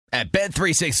At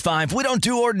Bet365, we don't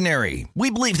do ordinary. We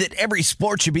believe that every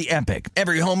sport should be epic.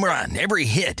 Every home run, every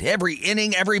hit, every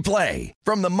inning, every play.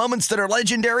 From the moments that are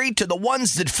legendary to the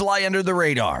ones that fly under the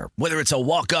radar. Whether it's a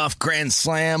walk-off grand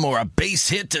slam or a base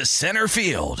hit to center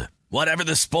field. Whatever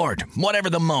the sport, whatever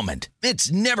the moment.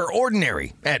 It's never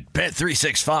ordinary at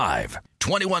Bet365.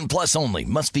 21 plus only.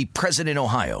 Must be present in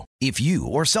Ohio. If you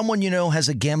or someone you know has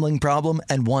a gambling problem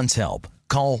and wants help,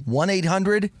 call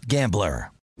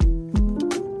 1-800-GAMBLER.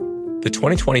 The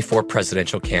 2024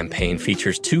 presidential campaign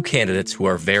features two candidates who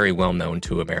are very well known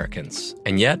to Americans.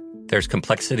 And yet, there's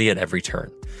complexity at every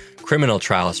turn. Criminal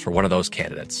trials for one of those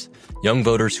candidates. Young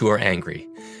voters who are angry.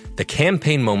 The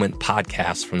Campaign Moment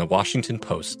podcast from the Washington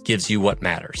Post gives you what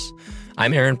matters.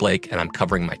 I'm Aaron Blake, and I'm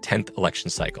covering my 10th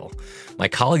election cycle. My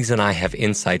colleagues and I have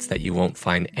insights that you won't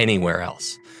find anywhere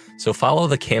else. So follow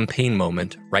The Campaign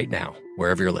Moment right now,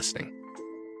 wherever you're listening.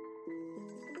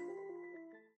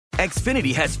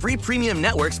 Xfinity has free premium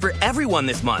networks for everyone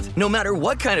this month, no matter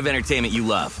what kind of entertainment you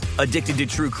love. Addicted to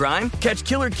true crime? Catch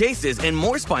killer cases and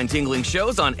more spine-tingling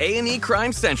shows on A&E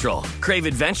Crime Central. Crave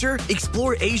adventure?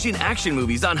 Explore Asian action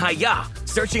movies on Hi-YAH.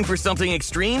 Searching for something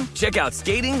extreme? Check out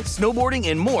skating, snowboarding,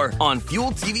 and more on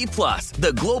Fuel TV Plus,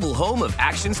 the global home of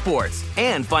action sports.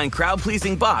 And find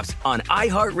crowd-pleasing bops on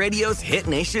iHeartRadio's Hit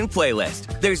Nation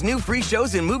playlist. There's new free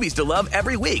shows and movies to love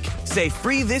every week. Say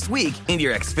free this week in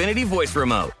your Xfinity voice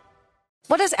remote.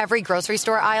 What does every grocery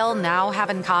store aisle now have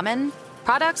in common?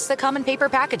 Products that come in paper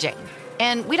packaging.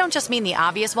 And we don't just mean the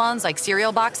obvious ones like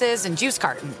cereal boxes and juice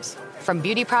cartons. From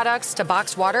beauty products to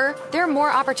boxed water, there are more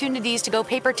opportunities to go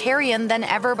papertarian than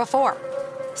ever before.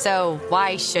 So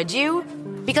why should you?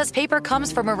 Because paper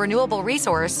comes from a renewable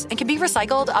resource and can be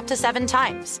recycled up to 7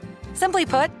 times. Simply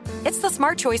put, it's the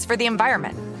smart choice for the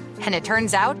environment. And it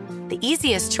turns out, the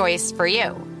easiest choice for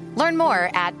you. Learn more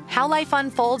at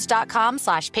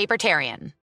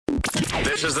howlifeunfolds.com/papertarian.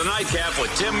 This is the Nightcap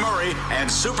with Tim Murray and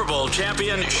Super Bowl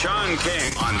champion Sean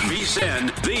King on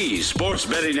VSiN, the Sports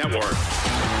Betting Network.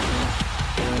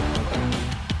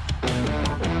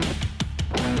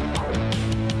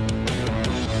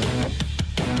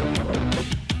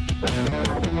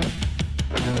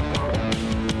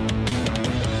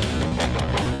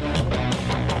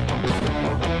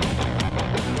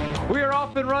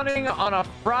 And running on a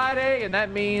Friday, and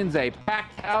that means a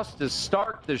packed house to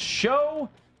start the show.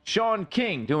 Sean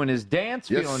King doing his dance,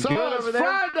 feeling good over there.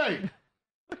 Friday.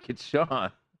 Look at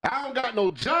Sean. I don't got no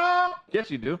job.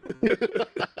 Yes, you do.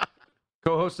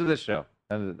 Co-host of this show.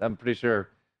 I'm pretty sure.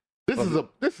 This is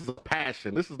a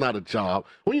passion. This is not a job.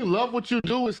 When you love what you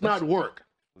do, it's not work.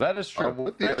 That is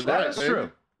true. That is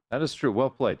true. That is true.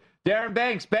 Well played. Darren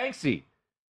Banks, Banksy.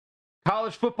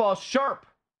 College football sharp.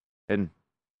 And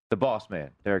the boss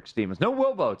man, Derek Stevens. No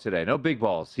Wilbo today, no big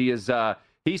balls. He is.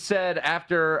 He said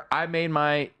after I made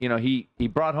my, he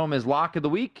brought home his lock of the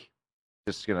week.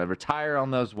 Just gonna retire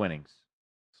on those winnings.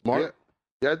 Smart.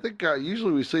 Yeah, I think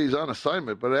usually we say he's on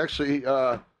assignment, but actually,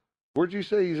 where'd you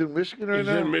say he's in Michigan right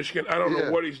now? He's in Michigan. I don't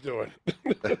know what he's doing.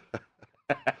 We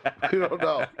don't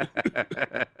know.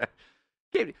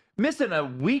 Missing a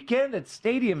weekend at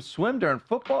Stadium Swim during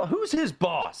football. Who's his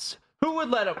boss? Who would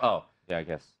let him? Oh, yeah, I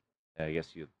guess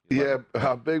you.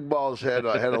 Big Balls had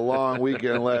a long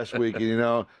weekend last week.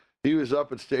 And, he was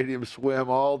up at Stadium Swim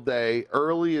all day,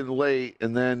 early and late,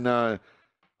 and then I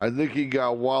think he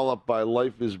got walloped by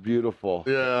Life is Beautiful.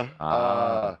 Yeah.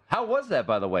 How was that,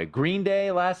 by the way? Green Day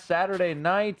last Saturday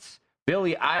night.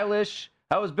 Billie Eilish.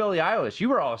 How was Billie Eilish? You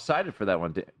were all excited for that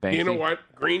one, Banksy. You know what?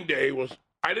 Green Day was.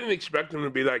 I didn't expect them to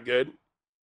be that good,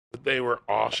 but they were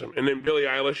awesome. And then Billie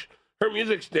Eilish, her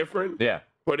music's different. Yeah.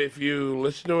 But if you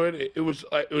listen to it, it was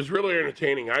really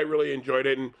entertaining. I really enjoyed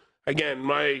it. And again,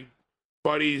 my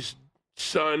buddy's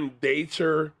son dates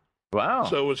her. Wow.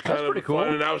 So it was kind of cool.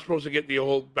 fun. And I was supposed to get the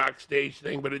whole backstage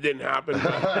thing, but it didn't happen.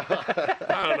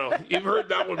 I don't know. You've heard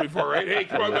that one before, right? Hey,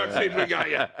 come on backstage, we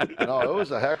got you. No, it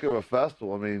was a heck of a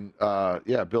festival. I mean,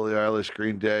 Billie Eilish,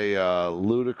 Green Day,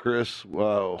 Ludacris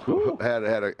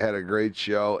had a great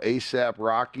show. A$AP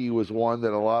Rocky was one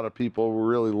that a lot of people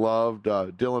really loved.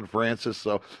 Dylan Francis.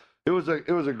 So it was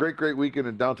a great weekend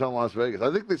in downtown Las Vegas.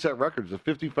 I think they set records of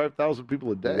 55,000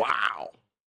 people a day. Wow.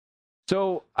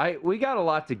 So we got a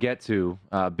lot to get to.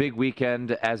 Big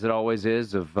weekend, as it always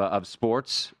is, of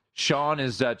sports. Sean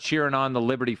is cheering on the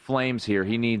Liberty Flames here.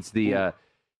 He needs he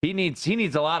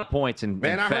needs a lot of points and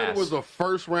I heard it was a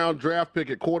first-round draft pick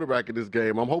at quarterback in this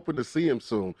game. I'm hoping to see him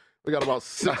soon. We got about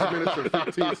 6 minutes and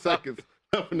 15 seconds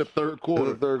left in the third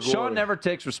quarter. Sean never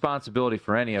takes responsibility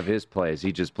for any of his plays.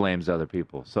 He just blames other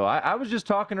people. So I was just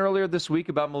talking earlier this week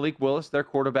about Malik Willis, their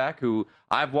quarterback, who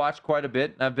I've watched quite a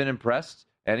bit and I've been impressed.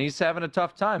 and he's having a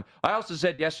tough time. I also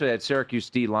said yesterday that Syracuse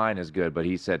D-line is good, but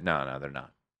he said, no, they're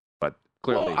not. But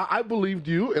clearly. Well, I believed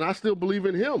you, and I still believe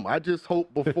in him. I just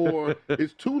hope before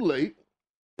it's too late,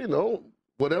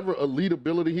 whatever elite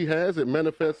ability he has, it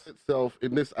manifests itself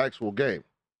in this actual game.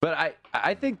 But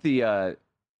I think before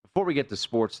we get to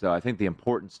sports, though, I think the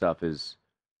important stuff is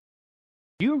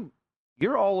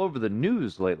you're all over the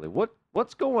news lately.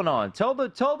 What's going on? Tell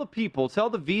the people, tell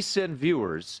the VSiN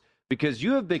viewers, because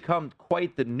you have become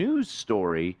quite the news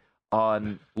story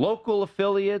on local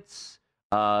affiliates.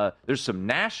 There's some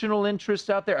national interest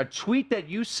out there. A tweet that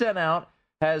you sent out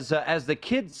has, as the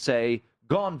kids say,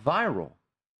 gone viral.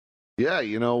 Yeah,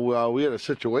 we had a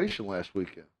situation last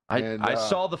weekend. I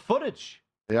saw the footage.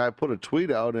 Yeah, I put a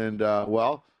tweet out, and,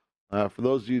 for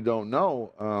those of you who don't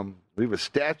know, we have a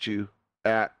statue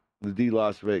at the D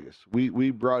Las Vegas.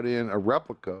 We brought in a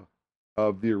replica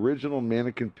of the original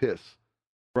mannequin Piss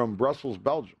from Brussels,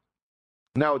 Belgium.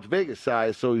 Now, it's Vegas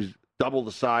size, so he's double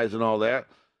the size and all that.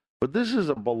 But this is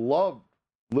a beloved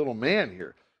little man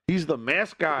here. He's the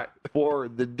mascot for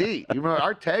the D.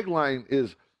 Our tagline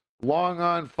is long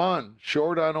on fun,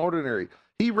 short on ordinary.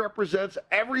 He represents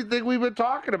everything we've been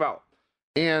talking about.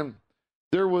 And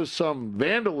there was some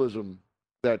vandalism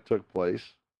that took place.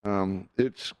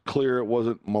 It's clear it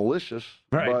wasn't malicious,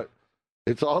 right, but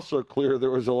it's also clear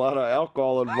there was a lot of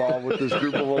alcohol involved with this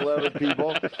group of 11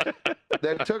 people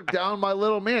that took down my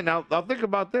little man. Now think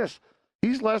about this.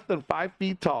 He's less than 5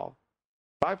 feet tall.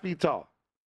 5 feet tall.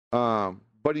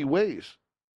 But he weighs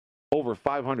over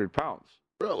 500 pounds.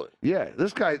 Really? Yeah,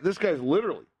 this guy's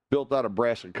literally built out of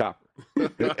brass and copper.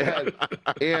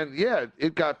 and yeah,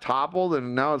 it got toppled,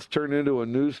 and now it's turned into a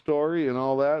news story and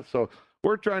all that. So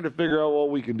we're trying to figure out what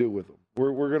we can do with them.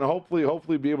 We're going to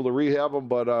hopefully be able to rehab them,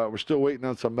 but we're still waiting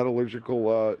on some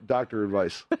metallurgical doctor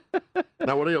advice.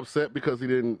 Now, were they upset because he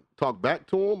didn't talk back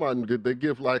to him? Or did they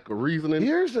give like a reasoning?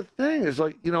 Here's the thing: is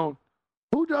like,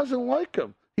 who doesn't like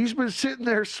him? He's been sitting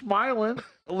there smiling,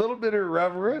 a little bit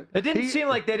irreverent. It didn't seem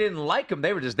like they didn't like him.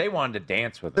 They wanted to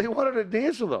dance with him. They wanted to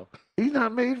dance with him. He's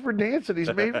not made for dancing.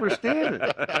 He's made for standing.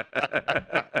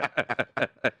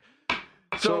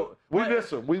 So we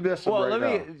miss him. We miss him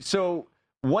now. So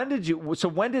when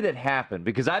did it happen?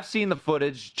 Because I've seen the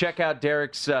footage. Check out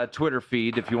Derek's Twitter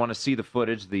feed if you want to see the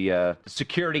footage, the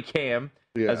security cam.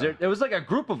 Yeah. There was like a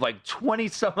group of like 20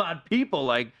 some odd people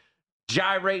like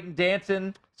gyrating,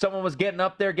 dancing. Someone was getting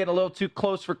up there, getting a little too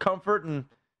close for comfort,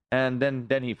 and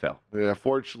then he fell. Yeah,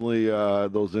 fortunately,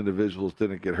 those individuals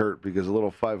didn't get hurt because a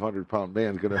little 500-pound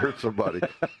man is going to hurt somebody.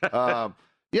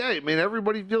 Yeah, I mean,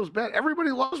 everybody feels bad.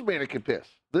 Everybody loves Mannequin Piss.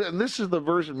 And this is the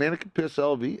version, Mannequin Piss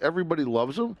LV. Everybody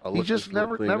loves him. He just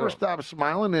never stops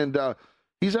smiling, and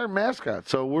he's our mascot.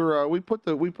 So we put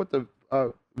the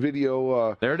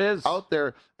video there it is out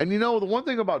there. And the one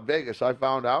thing about Vegas I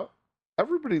found out,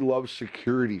 everybody loves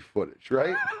security footage,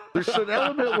 right? There's an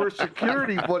element where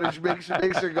security footage makes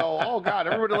it go, oh God,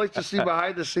 everybody likes to see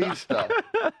behind the scenes stuff.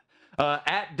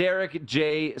 At Derek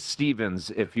J.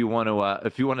 Stevens, if you want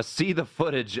to see the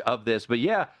footage of this. But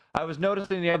yeah, I was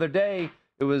noticing the other day,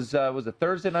 it was a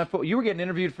Thursday night football. You were getting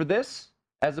interviewed for this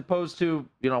as opposed to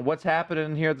what's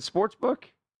happening here at the sports book.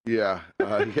 Yeah,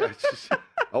 I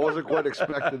wasn't quite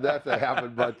expecting that to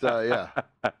happen, but yeah.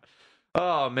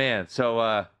 Oh man,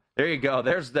 so there you go.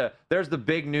 There's the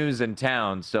big news in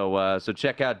town. So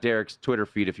check out Derek's Twitter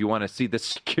feed if you want to see the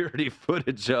security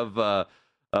footage of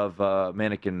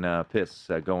Mannequin Piss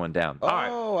going down. Oh,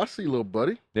 all right. I see, little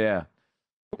buddy. Yeah.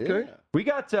 Okay. Yeah. We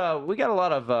got a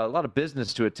lot of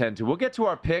business to attend to. We'll get to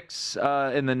our picks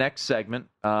in the next segment.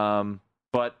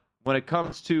 But when it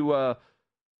comes to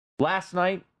last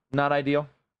night, not ideal.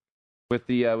 With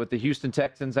the Houston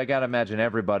Texans, I gotta imagine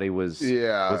everybody was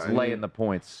laying the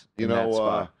points in that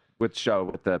spot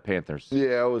with the Panthers.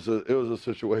 Yeah, it was a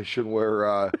situation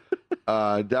where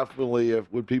definitely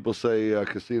when people say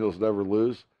casinos never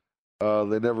lose,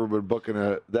 they never been booking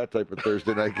that type of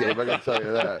Thursday night game. I gotta tell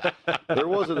you that there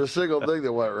wasn't a single thing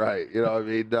that went right. It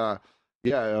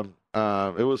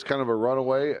was kind of a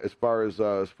runaway as far as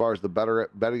the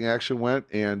betting action went,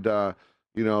 and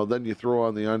then you throw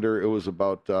on the under. It was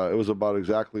about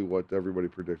exactly what everybody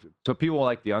predicted. So people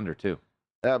like the under too.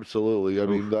 Absolutely. I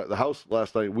mean, the house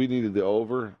last night, we needed the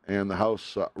over, and the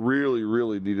house really,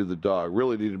 really needed the dog.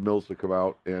 Really needed Mills to come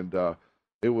out, and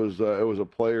it was a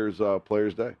player's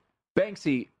day.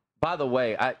 Banksy, by the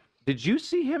way, did you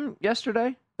see him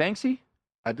yesterday, Banksy?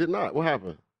 I did not. What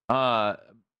happened? Do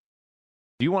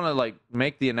you want to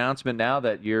make the announcement now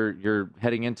that you're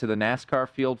heading into the NASCAR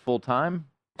field full time?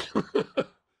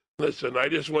 Listen, I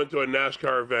just went to a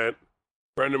NASCAR event.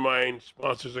 A friend of mine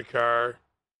sponsors a car.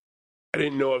 I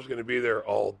didn't know I was going to be there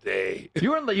all day.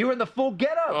 You were in the full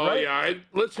getup, Oh, right? yeah.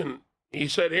 Listen, he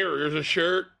said, here's a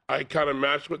shirt. I kind of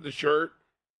matched with the shirt.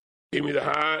 Gave me the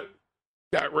hat.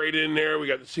 Got right in there. We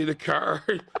got to see the car.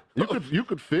 You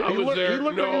could fit. I was there. He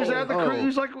looked like he was at the crew. He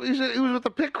was with the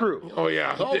pit crew. Oh,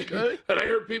 yeah. Okay. And I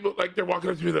heard people, like, they're walking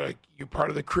up to me. They're like, you part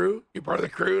of the crew? You part of the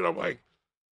crew? And I'm like,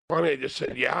 funny. I just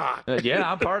said, yeah. Yeah,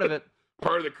 I'm part of it.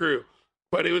 Part of the crew.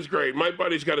 But it was great. My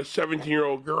buddy's got a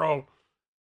 17-year-old girl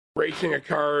racing a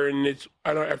car, and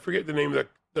I forget the name of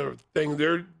the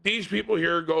thing. These people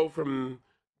here go from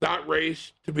that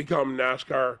race to become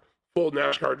full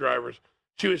NASCAR drivers.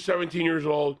 She was 17 years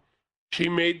old. She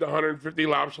made the 150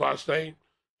 laps last night.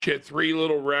 She had 3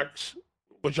 little wrecks,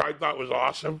 which I thought was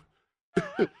awesome.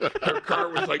 Her car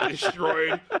was like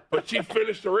destroyed, but she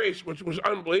finished the race, which was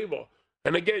unbelievable.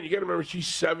 And again, you got to remember, she's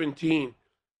 17.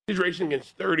 She's racing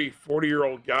against 30,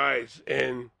 40-year-old guys,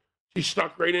 and she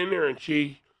stuck right in there, and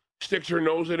she sticks her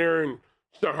nose in there, and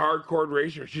she's a hardcore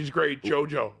racer. She's great,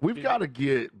 JoJo. We've got to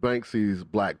get Banksy's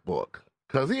Black Book.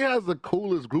 Because he has the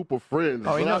coolest group of friends.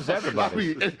 Oh, he knows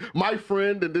everybody. I mean, my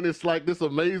friend, and then it's like this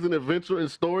amazing adventure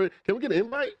and story. Can we get an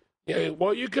invite? Yeah,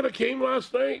 well, you could have came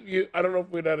last night. I don't know if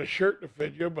we'd had a shirt to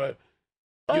fit you, but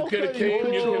you could have came.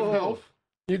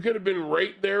 You could have been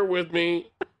right there with me.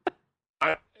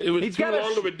 It was too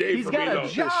long of a day for me,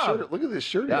 though. Look at this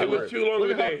shirt. It was too long of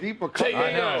a day. Deep a cut.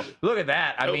 I know. Look at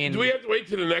that. I mean, do we have to wait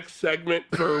to the next segment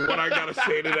for what I got to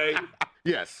say today?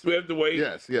 Yes. Do we have to wait?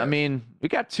 Yes. I mean, we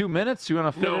got 2 minutes. You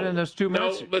want to fit it in those 2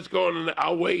 minutes? No, let's go on.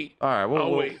 I'll wait. All right.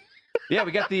 I'll wait. Yeah,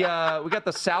 we got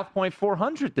the South Point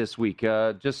 400 this week.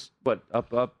 Just what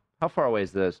up? How far away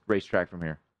is the racetrack from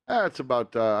here? It's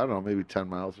about I don't know, maybe 10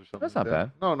 miles or something. That's not bad.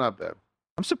 No, not bad.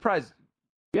 I'm surprised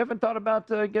you haven't thought about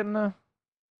getting a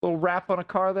little wrap on a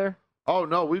car there. Oh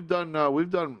no, we've done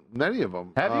many of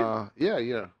them. Have you?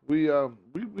 Yeah.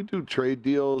 We do trade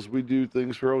deals. We do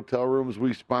things for hotel rooms.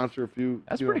 We sponsor a few.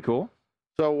 That's pretty cool.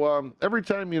 So every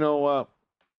time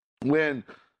when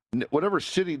whatever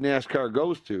city NASCAR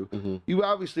goes to, you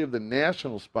obviously have the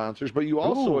national sponsors, but you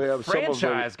also have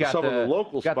franchise some of the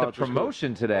local got sponsors. The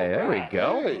promotion today. There we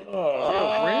go. Hey.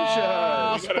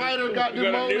 Franchise. Spider got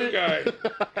demoted.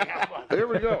 There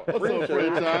we go. What's up,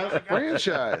 franchise?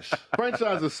 Franchise.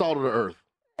 Franchise is salt of the earth.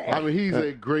 I mean, he's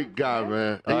a great guy,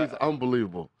 man. He's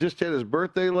unbelievable. Just had his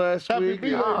birthday last week.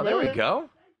 There we go.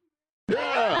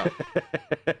 Yeah.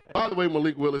 By the way,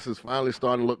 Malik Willis is finally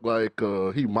starting to look like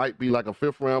he might be like a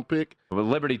 5th-round pick. Well,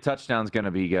 Liberty touchdown's going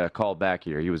to be called back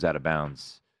here. He was out of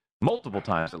bounds multiple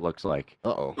times, it looks like.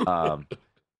 Uh-oh.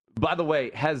 By the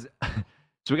way, so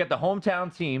we got the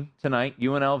hometown team tonight,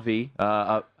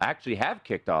 UNLV. Actually have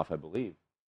kicked off, I believe.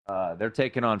 They're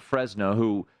taking on Fresno,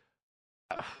 who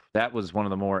that was one of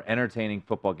the more entertaining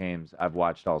football games I've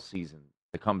watched all season.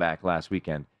 The comeback last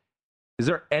weekend. Is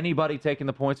there anybody taking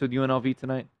the points with UNLV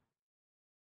tonight?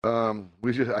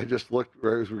 I just looked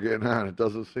right as we're getting on. It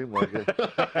doesn't seem like it.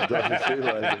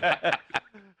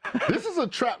 This is a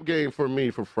trap game for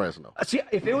me for Fresno. See,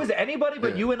 if it was anybody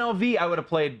but UNLV, I would have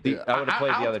played the other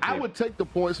team. I would take the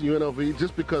points in UNLV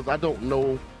just because I don't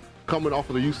know, coming off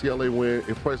of the UCLA win,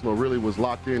 if Fresno really was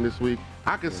locked in this week.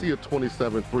 I could see a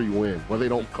 27-3 win where they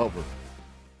don't cover.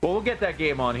 Well, we'll get that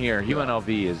game on here.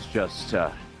 UNLV is just,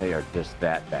 they are just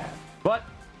that bad. But,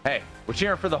 hey, we're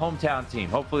cheering for the hometown team.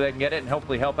 Hopefully they can get it and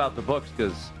hopefully help out the books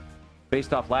because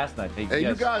based off last night, they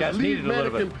you guys leave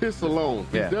Mannequin Piss alone.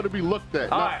 He's there to be looked at,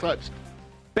 not touched.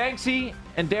 Banksy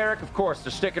and Derek, of course,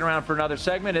 they're sticking around for another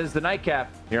segment. It is the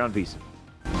Nightcap here on VSiN.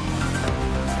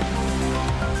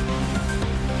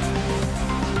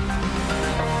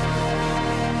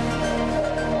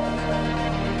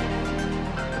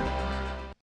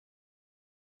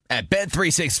 At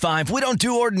Bet365, we don't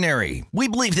do ordinary. We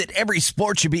believe that every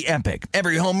sport should be epic.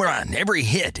 Every home run, every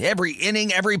hit, every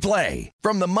inning, every play.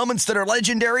 From the moments that are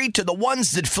legendary to the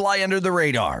ones that fly under the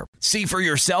radar. See for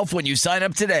yourself when you sign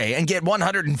up today and get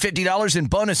 $150 in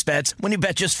bonus bets when you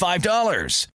bet just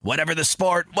 $5. Whatever the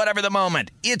sport, whatever the moment,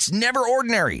 it's never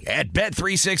ordinary at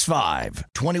Bet365.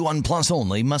 21 plus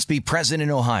only. Must be present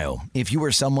in Ohio. If you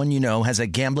or someone you know has a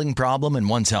gambling problem and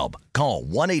wants help, call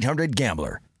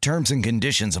 1-800-GAMBLER. Terms and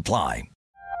conditions apply.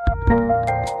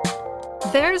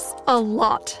 There's a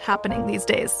lot happening these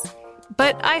days,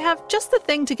 but I have just the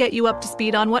thing to get you up to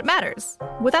speed on what matters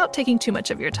without taking too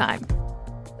much of your time.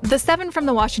 The 7 from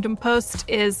the Washington Post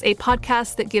is a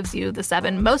podcast that gives you the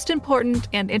 7 most important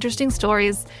and interesting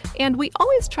stories, and we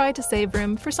always try to save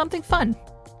room for something fun.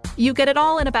 You get it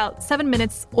all in about 7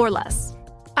 minutes or less.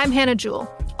 I'm Hannah Jewell.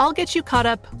 I'll get you caught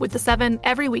up with the 7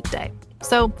 every weekday.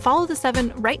 So follow the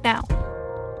 7 right now.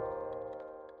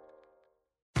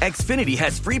 Xfinity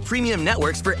has free premium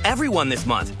networks for everyone this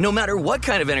month, no matter what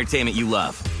kind of entertainment you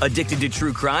love. Addicted to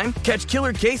true crime? Catch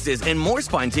killer cases and more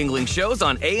spine-tingling shows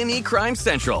on A&E Crime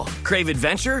Central. Crave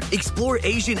adventure? Explore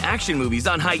Asian action movies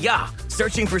on Hi-YAH.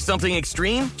 Searching for something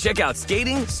extreme? Check out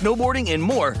skating, snowboarding, and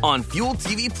more on Fuel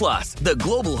TV Plus, the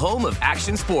global home of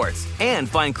action sports. And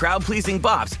find crowd-pleasing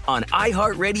bops on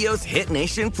iHeartRadio's Hit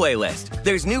Nation playlist.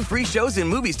 There's new free shows and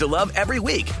movies to love every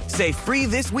week. Say free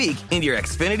this week in your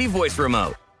Xfinity voice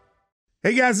remote.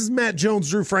 Hey guys, this is Matt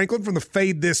Jones, Drew Franklin from the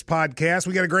Fade This podcast.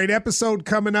 We got a great episode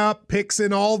coming up, picks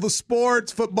in all the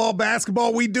sports, football,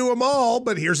 basketball, we do them all,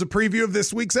 but here's a preview of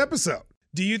this week's episode.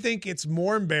 Do you think it's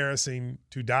more embarrassing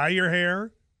to dye your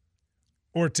hair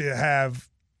or to have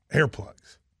hair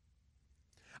plugs?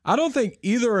 I don't think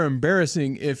either are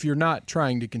embarrassing if you're not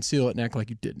trying to conceal it and act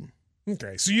like you didn't.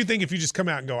 Okay, so you think if you just come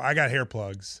out and go, I got hair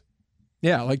plugs.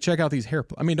 Yeah, like check out these hair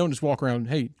plugs. I mean, don't just walk around,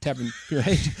 hey, tapping,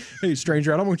 hey,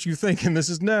 stranger, I don't want you thinking this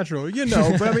is natural. You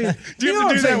know, but I mean, do you have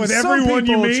to do that with everyone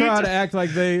you meet? Try to act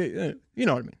like they, you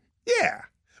know what I mean? Yeah.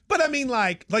 But I mean,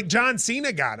 like John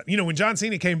Cena got it. You know, when John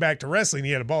Cena came back to wrestling,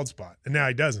 he had a bald spot, and now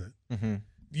he doesn't. Mm-hmm.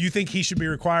 You think he should be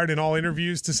required in all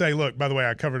interviews to say, look, by the way,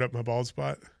 I covered up my bald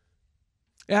spot?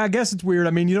 Yeah, I guess it's weird.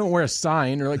 I mean, you don't wear a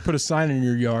sign or like put a sign in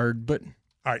your yard, but.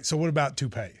 All right, so what about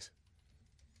toupees?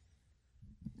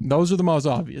 Those are the most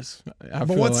obvious. But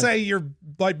let's say you're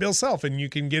like Bill Self and you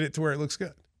can get it to where it looks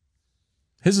good.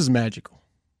 His is magical.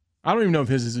 I don't even know if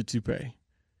his is a toupee.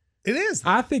 It is.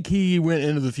 I think he went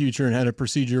into the future and had a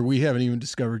procedure we haven't even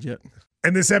discovered yet.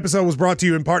 And this episode was brought to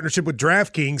you in partnership with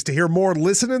DraftKings. To hear more,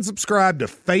 listen and subscribe to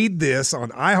Fade This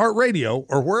on iHeartRadio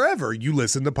or wherever you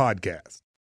listen to podcasts.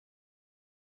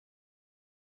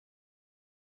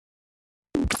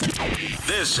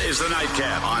 This is the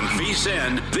Nightcap on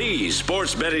VSiN, the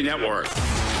Sports Betting Network.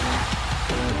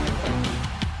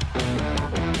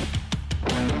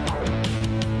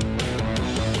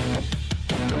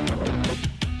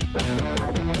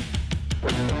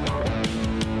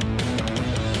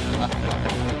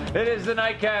 It is the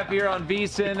Nightcap here on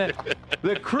VSiN.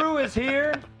 The crew is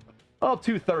here. Well,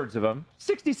 2/3 of them.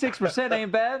 66%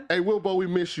 ain't bad. Hey, Wilbo, we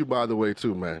miss you, by the way,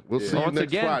 too, man. We'll see you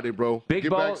next Friday, bro. Big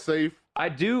Get ball, back safe. I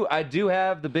do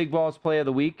have the Big Balls play of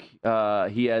the week.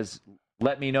 He has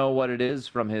let me know what it is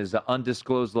from his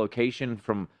undisclosed location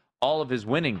from all of his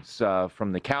winnings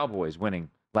from the Cowboys winning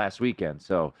last weekend.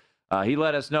 So he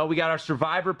let us know. We got our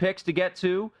Survivor picks to get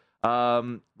to.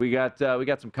 We got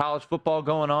some college football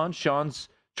going on. Sean's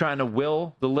trying to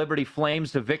will the Liberty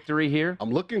Flames to victory here.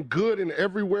 I'm looking good in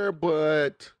everywhere,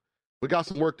 but we got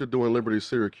some work to do in Liberty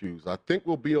Syracuse. I think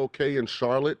we'll be okay in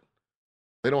Charlotte.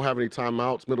 They don't have any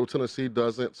timeouts. Middle Tennessee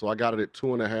doesn't, so I got it at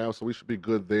 2.5, so we should be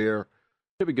good there.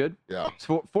 Should be good. Yeah. It's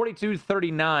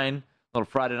 42-39, little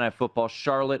Friday Night Football.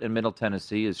 Charlotte and Middle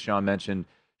Tennessee, as Sean mentioned.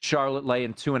 Charlotte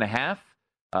laying 2.5,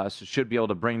 so should be able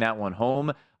to bring that one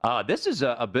home. This is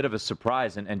a bit of a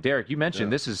surprise, and Derek, you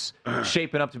mentioned this is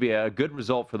shaping up to be a good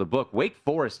result for the book. Wake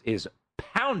Forest is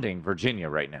pounding Virginia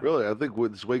right now. Really, I think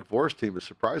with this Wake Forest team is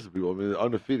surprising people. I mean, an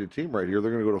undefeated team right here.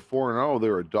 They're going to go to 4-0. They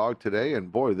were a dog today,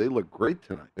 and boy, they look great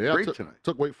tonight. Yeah, great tonight.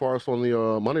 Took Wake Forest on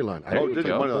the money line. Did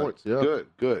you? Money line. Points. Yeah.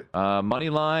 Good.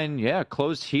 Money line,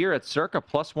 closed here at circa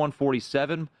plus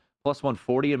 147, plus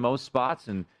 140 in most spots,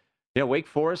 and Wake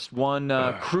Forest won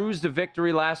cruised to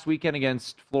victory last weekend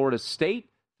against Florida State,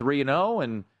 3-0,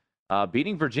 and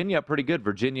beating Virginia up pretty good.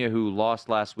 Virginia, who lost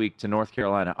last week to North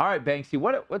Carolina. All right, Banksy,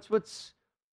 what's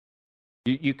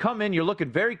you come in, you're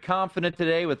looking very confident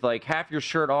today with like half your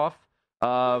shirt off. You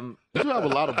have a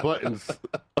lot of buttons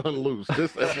unloosed.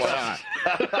 Just FYI.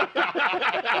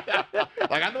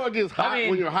 Like, I know it gets hot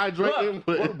when you're hydrating.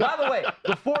 But by the way,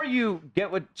 before you get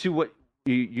to what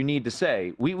you need to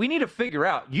say, we need to figure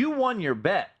out. You won your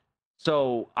bet,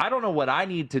 so I don't know what I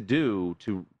need to do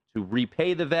to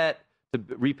repay the bet.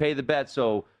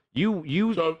 So you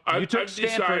took Stanford.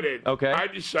 Decided. Okay. I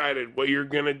decided what you're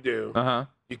gonna do.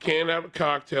 You can't have a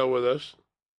cocktail with us,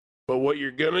 but what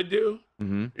you're gonna do,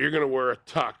 you're gonna wear a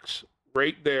tux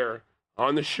right there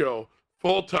on the show,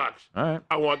 full tux. All right.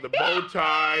 I want the bow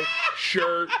tie,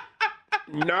 shirt,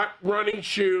 not running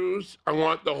shoes. I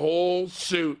want the whole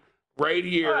suit right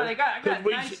here. Oh, I got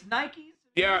nice Nikes.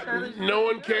 Yeah, no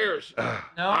one cares.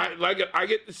 No, I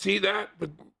get to see that, but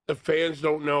the fans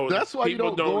don't know. That's why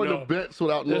People you don't go into bets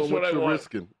without knowing what you're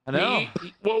risking. I know.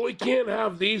 Well, we can't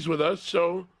have these with us,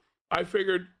 so I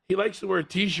figured he likes to wear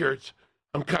T-shirts.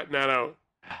 I'm cutting that out.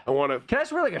 I want to. Can I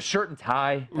just wear like a shirt and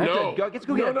tie? No, you don't get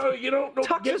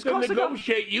to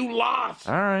negotiate. You lost.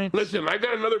 All right. Listen, I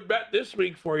got another bet this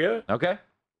week for you. Okay. I'm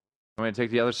going to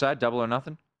take the other side, double or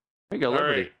nothing. There you go, All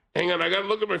Liberty. right. Hang on, I got to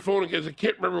look at my phone because I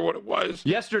can't remember what it was.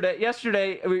 Yesterday,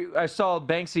 I saw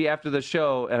Banksy after the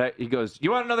show, and he goes,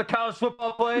 "You want another college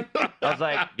football play?" I was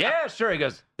like, "Yeah, sure." He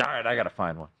goes, "All right, I got to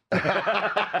find one."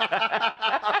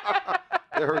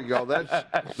 There we go. That's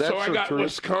so I got truth.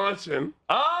 Wisconsin.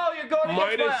 Oh, you're going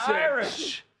against my -6.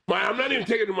 Irish. I'm not even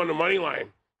taking them on the money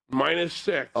line.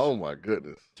 -6. Oh my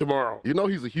goodness! Tomorrow. You know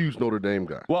he's a huge Notre Dame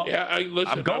guy. Well, yeah,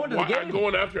 listen. I'm going to the game. I'm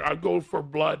going after. I'm going for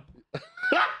blood. All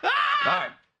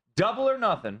right, double or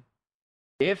nothing.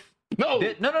 If no.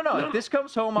 If this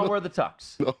comes home, I'll wear the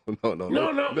tux. No,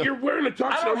 you're wearing a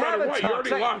tux no matter what. You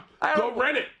already lost. Go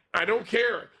rent it. I don't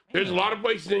care. There's a lot of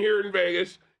places in here in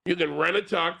Vegas. You can rent a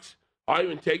tux. I'll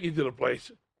even take you to the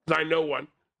place because I know one.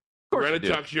 Rent a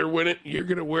tux. You're winning. You're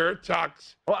gonna wear a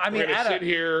tux. Well, I mean, we're gonna sit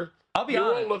here. I'll be you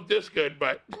honest. won't look this good,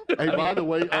 but hey, by the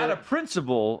way, out of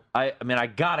principle, I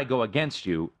gotta go against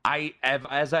you.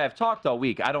 As I have talked all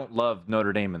week, I don't love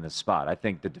Notre Dame in this spot. I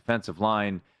think the defensive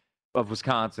line of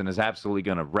Wisconsin is absolutely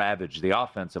going to ravage the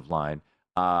offensive line.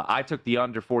 I took the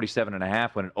under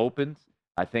 47.5 when it opened.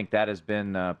 I think that has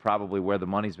been probably where the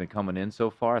money's been coming in so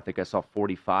far. I think I saw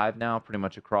 45 now, pretty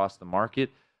much across the market.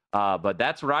 But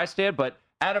that's where I stand. But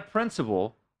out of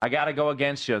principle, I got to go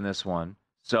against you on this one.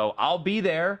 So I'll be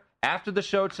there. After the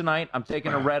show tonight, I'm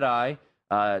taking a red eye.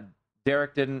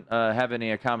 Derek didn't have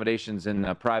any accommodations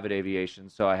in private aviation,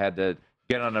 so I had to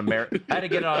get on an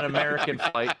American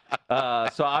flight.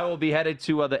 So I will be headed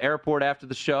to the airport after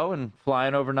the show and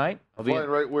flying overnight. I'll be flying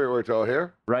right where to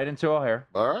O'Hare? Right into O'Hare.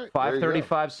 All right.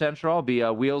 5:35 Central. I'll be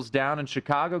wheels down in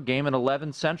Chicago. Game at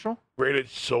 11 Central. Right at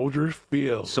Soldier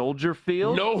Field. Soldier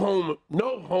Field. No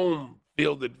home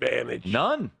field advantage.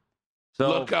 None. So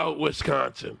look out,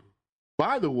 Wisconsin.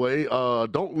 By the way,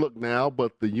 don't look now,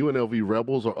 but the UNLV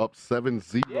Rebels are up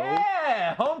 7-0.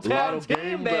 Yeah, hometown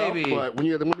team, baby. But when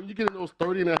you get in those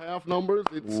 30.5 numbers,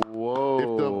 it's if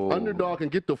the underdog can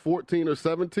get to 14 or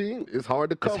 17, it's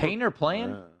hard to cover. Is Hayner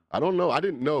playing? I don't know. I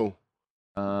didn't know.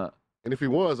 And if he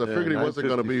was, I figured he wasn't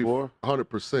going to be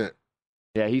 100%.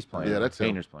 Yeah, he's playing. Yeah, that's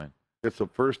him. Hayner's playing. It's the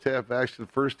first half action.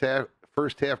 First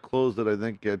half closed at I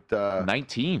think at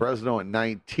 19. Fresno at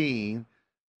 19.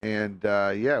 And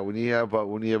when you have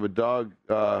a dog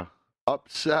up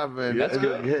 7, that's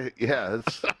good. Yeah,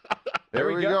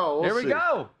 there we go. There we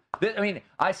go. I mean,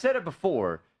 I said it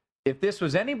before. If this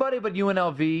was anybody but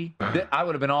UNLV, I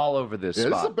would have been all over this spot.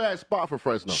 This is a bad spot for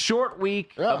Fresno. Short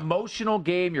week, emotional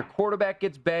game. Your quarterback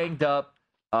gets banged up.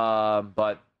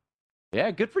 But,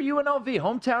 yeah, good for UNLV.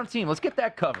 Hometown team. Let's get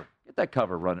that cover. Get that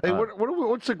cover running. Hey,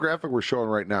 what's the graphic we're showing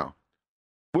right now?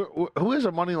 Who has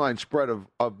a money line spread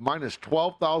of minus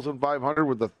 12,500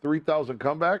 with a 3,000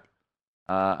 comeback?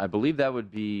 I believe that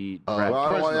would be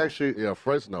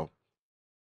Fresno.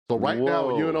 So right now,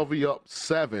 UNLV up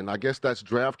 7. I guess that's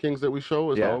DraftKings that we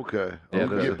show. Okay.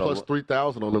 You get plus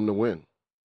 3,000 on them to win.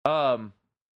 Well,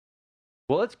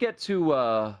 let's get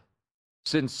to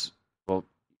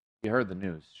you heard the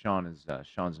news.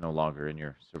 Sean's no longer in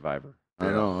your Survivor. I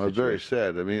know. I'm very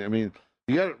sad. I mean,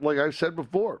 you got, like I said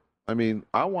before. I mean,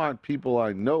 I want people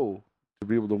I know to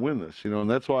be able to win this, and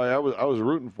that's why I was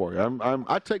rooting for you.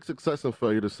 I take success and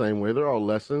failure the same way. They're all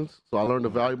lessons, so I learned a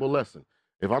valuable lesson.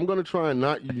 If I'm going to try and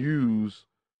not use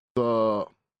the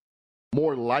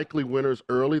more likely winners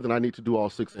early, then I need to do all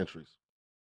 6 entries.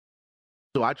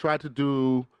 So I tried to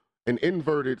do an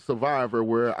inverted Survivor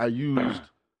where I used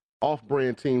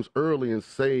off-brand teams early and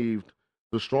saved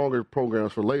the stronger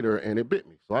programs for later, and it bit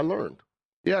me. So I learned.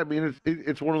 Yeah, I mean,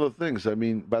 it's one of the things. I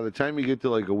mean, by the time you get to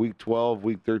like a week 12,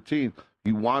 week 13,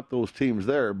 you want those teams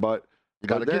there, but you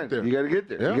got to get there. You got to get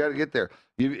there. Yeah. You got to get there.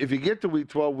 If you get to week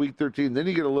 12, week 13, then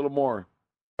you get a little more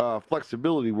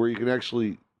flexibility where you can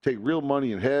actually take real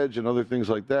money and hedge and other things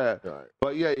like that. Right.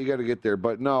 But yeah, you got to get there.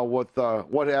 But no,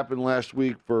 what happened last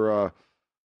week for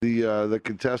the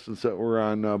contestants that were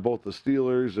on both the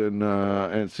Steelers and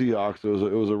Seahawks, it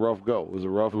was a rough go. It was a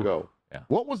rough go. Yeah.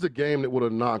 What was the game that would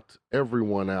have knocked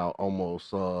everyone out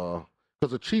almost? Because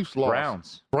the Chiefs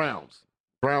lost. Browns,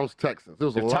 Texans. There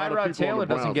was if a lot of Tyrod people Taylor on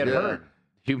the doesn't get hurt,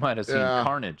 you might have seen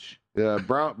carnage. Yeah,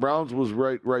 Browns was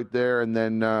right there, and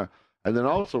then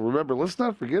also remember, let's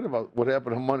not forget about what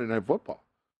happened on Monday Night Football.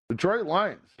 Detroit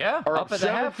Lions are up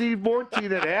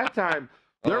 17-14 at halftime.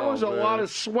 There was a lot of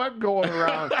sweat going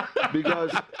around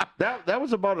because that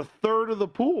was about a third of the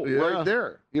pool right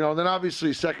there. Then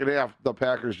obviously second half, the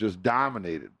Packers just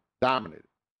dominated.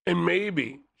 And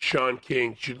maybe Sean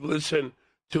King should listen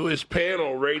to his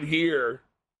panel right here.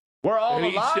 We're all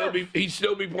alive. He'd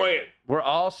still be playing. We're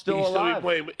all still alive. Still be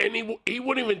playing. And he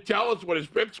wouldn't even tell us what his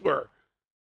picks were.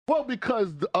 Well,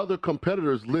 because the other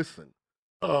competitors listen.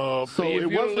 So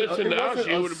it wasn't listen to us,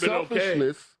 you would have been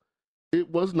okay. It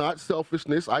was not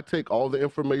selfishness. I take all the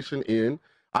information in.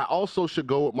 I also should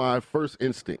go with my first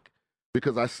instinct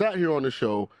because I sat here on the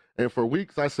show, and for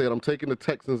weeks I said I'm taking the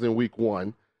Texans in week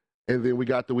 1, and then we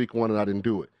got to week 1 and I didn't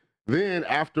do it. Then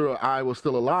after I was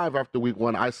still alive after week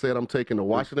 1, I said I'm taking the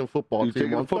Washington football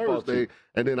team on Thursday,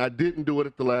 and then I didn't do it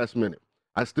at the last minute.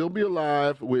 I'd still be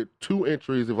alive with 2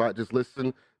 entries if I just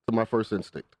listened to my first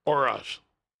instinct. Or us.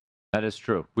 That is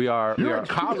true. You're a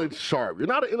college sharp. You're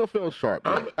not an NFL sharp.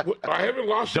 I haven't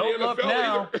lost Don't the NFL look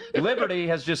now. either. Liberty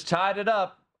has just tied it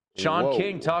up. Sean Whoa.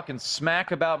 King talking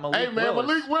smack about Malik Hey, man, Willis.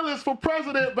 Malik Willis for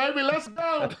president, baby. Let's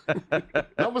go.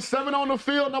 Number 7 on the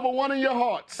field, number 1 in your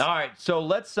hearts. All right, so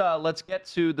let's get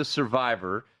to the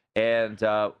Survivor, and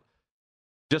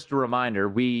just a reminder,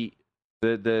 we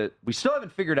still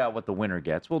haven't figured out what the winner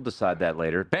gets. We'll decide that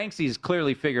later. Banksy's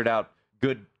clearly figured out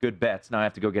good bets. Now I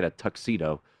have to go get a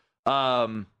tuxedo.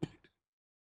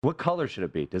 What color should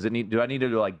it be? Do I need to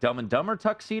do like Dumb and Dumber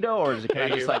tuxedo, or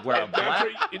can I just like wear a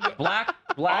black?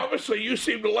 Obviously, you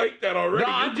seem to like that already.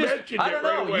 No, mentioned I don't it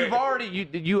right know. away.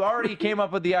 You already came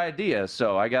up with the idea,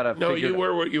 so I gotta. No, figure you it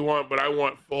wear what you want, but I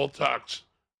want full tux,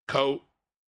 coat,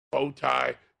 bow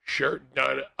tie, shirt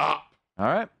done up. All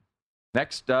right.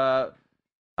 Next, I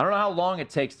don't know how long it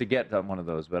takes to get one of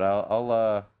those, but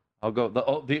I'll go.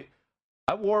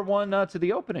 I wore one to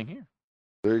the opening here.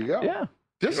 There you go. Yeah.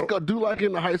 Just go do like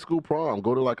in the high school prom.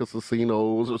 Go to like a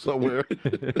Casinos or somewhere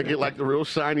and get like the real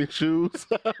shiny shoes.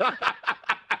 I'm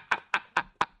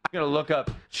going to look up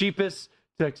cheapest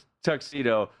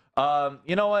tuxedo.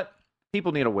 You know what?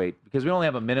 People need to wait because we only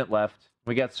have a minute left.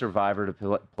 We got Survivor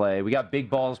to play. We got Big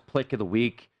Balls Plick of the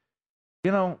Week. You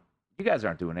know, you guys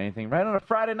aren't doing anything, right? On a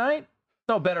Friday night?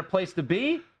 No better place to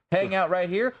be. Hang out right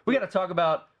here. We got to talk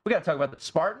about the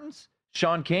Spartans.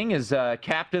 Sean King is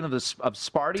captain of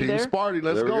Sparty Team there. Sparty,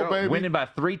 let's go, baby. Winning by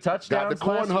 3 touchdowns.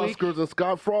 Got the Cornhuskers and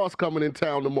Scott Frost coming in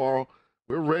town tomorrow.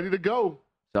 We're ready to go.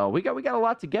 So we got a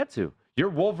lot to get to. Your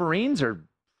Wolverines are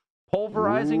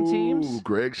pulverizing teams.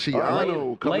 Greg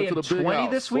Schiano coming to the big 20 house.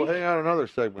 this week. We'll hang out another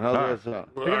segment. How's that sound?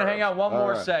 We're going to hang out one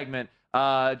more segment.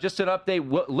 Just an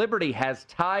update. Liberty has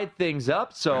tied things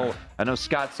up. So I know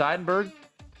Scott Seidenberg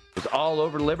was all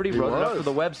over Liberty, wrote it up to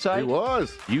the website. He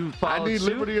was. You followed I need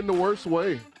suit. Liberty in the worst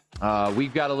way.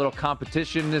 We've got a little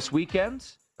competition this weekend.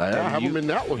 I have them in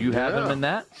that one. You have them in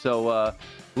that. So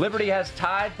Liberty has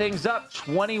tied things up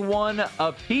 21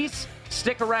 apiece.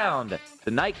 Stick around.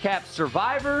 The Nightcap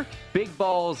Survivor, Big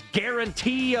Balls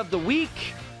Guarantee of the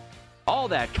Week. All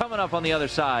that coming up on the other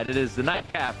side. It is the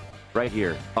Nightcap right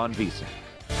here on VSiN.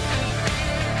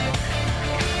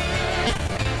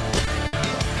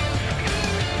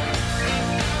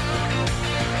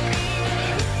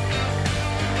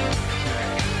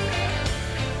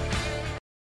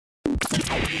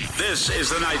 This is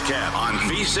the Nightcap on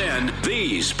VSiN,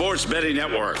 the Sports Betting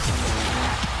Network.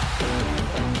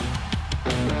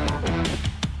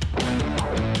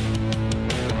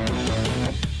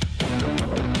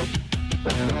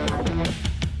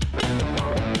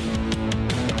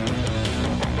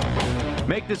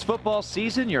 Make this football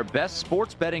season your best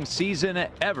sports betting season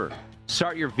ever.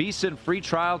 Start your VSiN free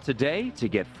trial today to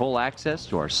get full access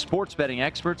to our sports betting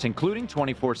experts, including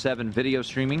 24/7 video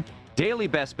streaming, daily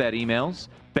best bet emails,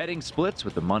 betting splits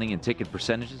with the money and ticket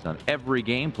percentages on every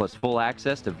game, plus full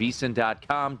access to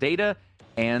VSiN.com data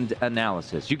and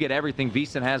analysis. You get everything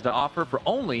VSiN has to offer for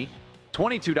only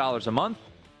 $22 a month.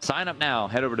 Sign up now.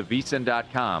 Head over to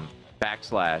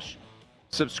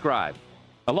VSiN.com/subscribe.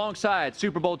 Alongside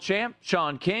Super Bowl champ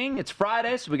Sean King, it's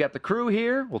Friday, so we got the crew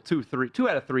here. Well, 2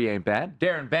 out of 3 ain't bad.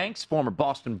 Darren Banks, former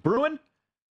Boston Bruin.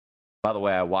 By the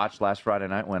way, I watched last Friday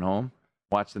night, went home,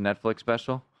 watched the Netflix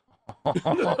special.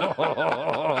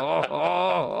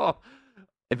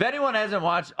 If anyone hasn't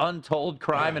watched Untold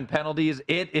Crime and Penalties,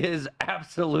 it is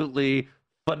absolutely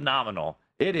phenomenal.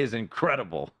 It is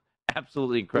incredible.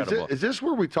 Absolutely incredible. Is this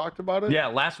where we talked about it? Yeah,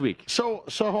 last week. So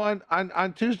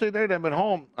on Tuesday night, I'm at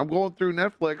home. I'm going through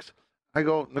Netflix. I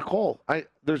go, Nicole,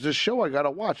 there's this show I got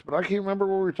to watch, but I can't remember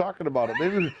where we were talking about it.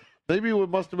 Maybe it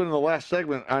must have been in the last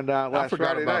segment on last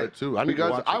Friday night. It too.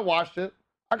 I watched it.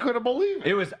 I couldn't believe it.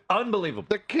 It was unbelievable.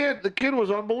 The kid was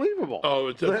unbelievable.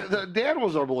 Oh, the dad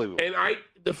was unbelievable. And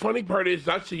the funny part is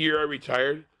that's the year I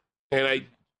retired, and I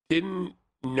didn't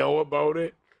know about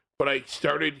it, but I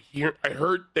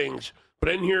heard things, but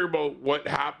I didn't hear about what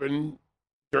happened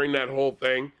during that whole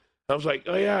thing. I was like,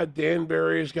 oh yeah,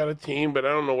 Danbury's got a team, but I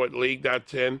don't know what league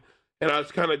that's in. And I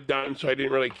was kind of done, so I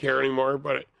didn't really care anymore.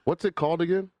 But what's it called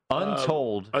again?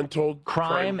 Untold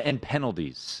Crime and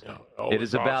Penalties. It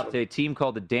is about a team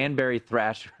called the Danbury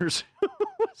Thrashers who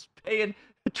was paying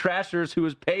Trashers who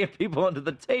was paying people under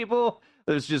the table.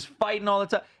 It was just fighting all the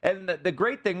time. And the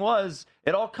great thing was,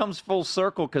 it all comes full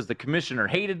circle because the commissioner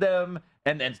hated them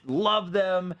and then loved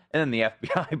them, and then the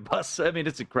FBI busts. I mean,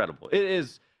 it's incredible. It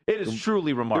is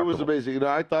truly remarkable. It was amazing. You know,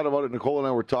 I thought about it. Nicole and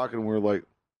I were talking, and we were like,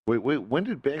 wait, when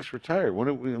did Banks retire?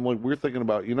 We're thinking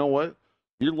about, you know what?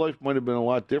 Your life might have been a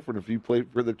lot different if you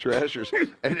played for the Trashers,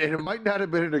 and it might not have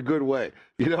been in a good way.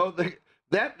 You know,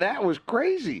 that was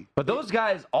crazy. But those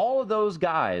guys, all of those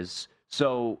guys,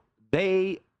 so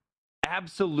they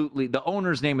absolutely, the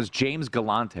owner's name is James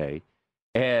Galante,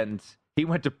 and he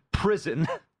went to prison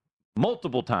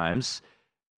multiple times,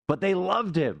 but they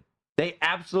loved him. They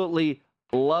absolutely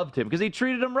loved him because he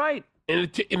treated them right.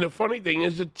 And the funny thing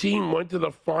is, the team went to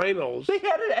the finals. They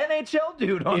had an NHL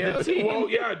dude on the team. Well,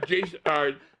 yeah, Jason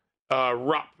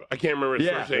Rupp. I can't remember his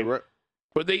first name.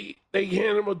 But they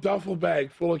handed him a duffel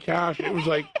bag full of cash. It was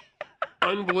like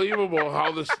unbelievable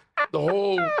how the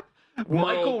whole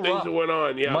world things that went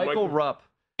on. Yeah, Michael Rupp.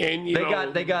 And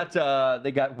they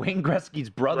got Wayne Gretzky's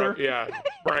brother. Yeah,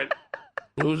 Brent.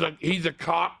 He's a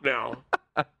cop now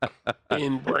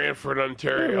in Brantford,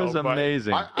 Ontario. It was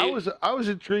amazing. I was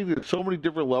intrigued at so many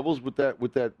different levels with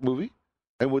that movie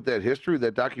and with that history,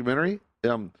 that documentary,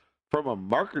 from a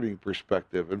marketing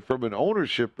perspective and from an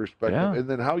ownership perspective, and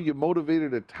then how you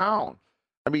motivated a town.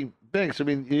 I mean, Banks. I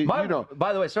mean, you know.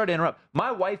 By the way, sorry to interrupt.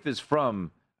 My wife is from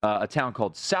a town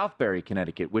called Southbury,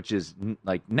 Connecticut, which is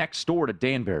like next door to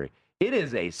Danbury. It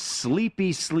is a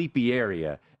sleepy, sleepy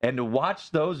area. And to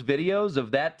watch those videos of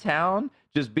that town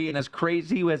just being as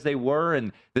crazy as they were,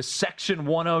 and the Section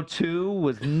 102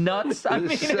 was nuts. I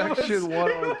mean, Section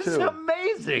 102. It was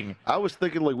amazing. I was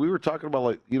thinking, like, we were talking about,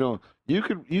 like, you know, you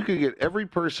could get every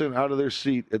person out of their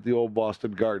seat at the old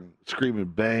Boston Garden screaming,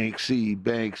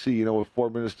 Banksy, you know, with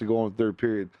 4 minutes to go in the third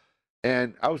period.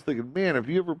 And I was thinking, man, if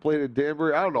you ever played at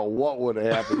Danbury, I don't know what would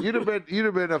have happened. You'd have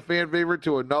been a fan favorite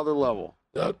to another level.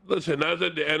 Listen, I was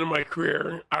at the end of my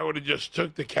career. I would have just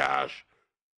took the cash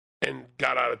and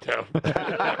got out of town.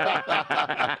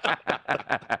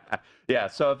 Yeah.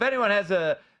 So if anyone has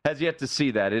yet to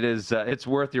see that, it's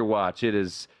worth your watch. It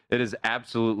is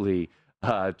absolutely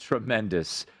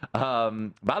tremendous.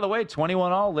 By the way,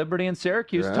 21-all Liberty and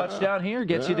Syracuse touchdown here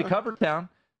gets you to Covertown.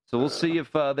 So we'll see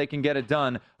if they can get it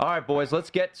done. All right, boys, let's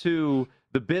get to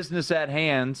the business at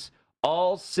hand.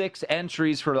 All 6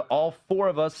 entries for all 4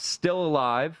 of us still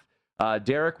alive.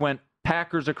 Derek went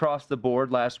Packers across the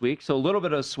board last week, so a little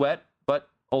bit of sweat, but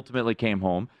ultimately came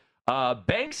home.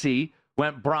 Banksy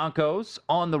went Broncos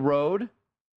on the road,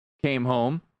 came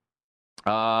home.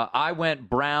 I went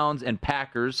Browns and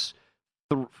Packers,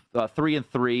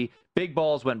 3-3. Big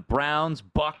Balls went Browns,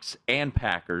 Bucks, and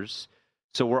Packers.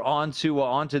 So we're on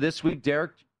to this week.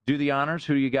 Derek, do the honors.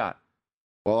 Who do you got?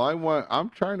 Well, I'm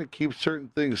trying to keep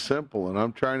certain things simple, and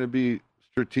I'm trying to be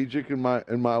strategic in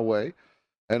my way.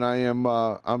 And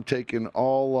I'm taking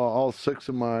all 6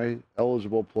 of my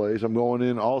eligible plays. I'm going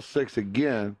in all 6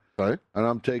 again, right? And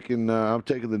I'm taking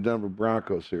the Denver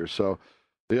Broncos here. So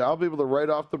yeah, I'll be able to write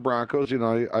off the Broncos. You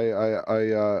know,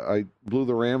 I blew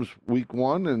the Rams week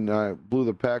 1 and I blew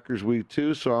the Packers week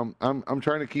 2. So I'm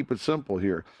trying to keep it simple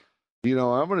here. You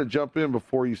know, I'm going to jump in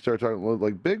before you start talking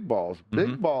like Big Balls.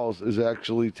 Big Balls is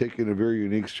actually taking a very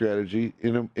unique strategy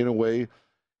in a way.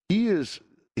 He is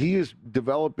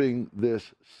developing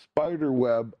this spider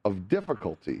web of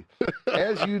difficulty.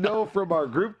 As you know from our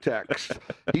group text,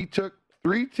 he took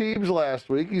 3 teams last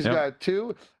week. He's got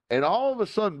 2. And all of a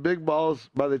sudden, Big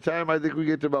Balls, by the time I think we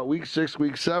get to about week 6,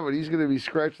 week 7, he's going to be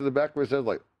scratching the back of his head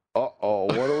like, uh-oh,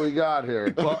 what do we got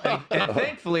here? Well, and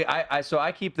thankfully,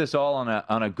 I keep this all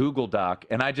on a Google Doc,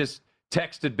 and I just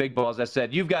texted Big Balls. I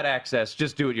said, you've got access.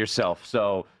 Just do it yourself.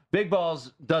 So Big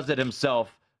Balls does it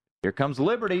himself. Here comes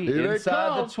Liberty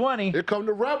inside the 20. Here come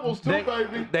the Rebels, too,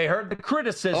 baby. They heard the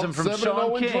criticism from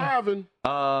Sean King.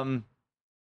 Driving.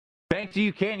 Banks,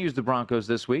 you can use the Broncos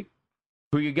this week.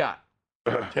 Who you got?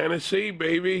 Tennessee,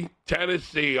 baby.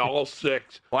 Tennessee, all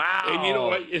 6. Wow. And you know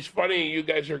what? It's funny you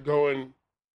guys are going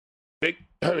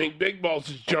Big Balls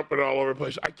is jumping all over the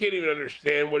place. I can't even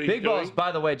understand what he's doing. Big Balls,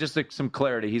 by the way, just some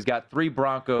clarity. He's got 3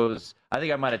 Broncos. I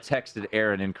think I might have texted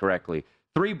Aaron incorrectly.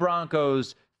 3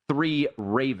 Broncos, 3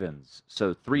 Ravens.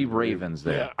 So 3 Ravens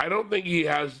there. Yeah, I don't think he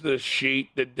has the sheet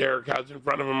that Derek has in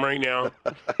front of him right now.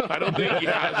 I don't think he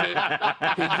has it.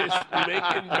 He's just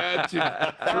making bets.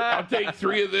 I'll take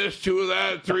 3 of this, 2 of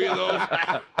that, 3 of those.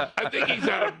 I think he's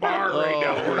at a bar right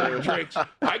now ordering drinks.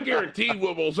 I guarantee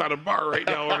Wibble's at a bar right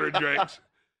now ordering drinks.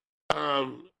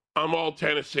 I'm all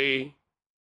Tennessee.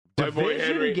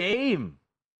 Division game.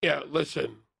 Yeah,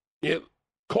 listen. Yeah,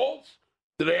 Colts,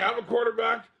 do they have a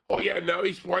quarterback? Oh, yeah, now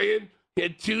he's playing. He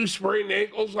had 2 sprained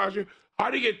ankles last year. How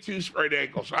do you get 2 sprained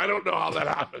ankles? I don't know how that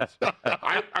happens.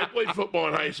 I played football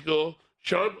in high school.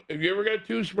 Sean, have you ever got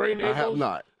 2 sprained ankles? I have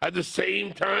not. At the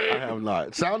same time? I have not.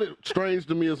 It sounded strange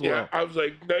to me as well. Yeah, I was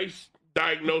like, nice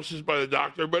diagnosis by the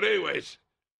doctor. But anyways,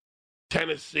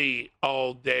 Tennessee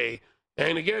all day.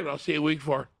 And again, I'll see you week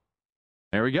 4.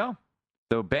 There we go.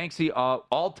 So Banksy,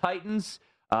 all Titans.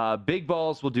 Big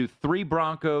Balls will do 3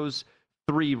 Broncos,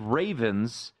 3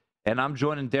 Ravens, and I'm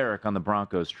joining Derek on the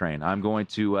Broncos train. I'm going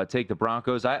to take the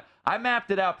Broncos. I mapped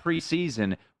it out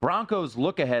preseason. Broncos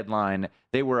look-ahead line,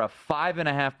 they were a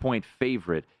 5.5-point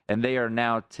favorite, and they are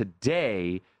now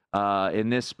today in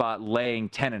this spot laying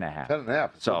 10.5.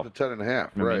 10.5. So 10.5.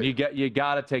 I Right. mean, you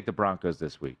got to take the Broncos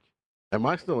this week. Am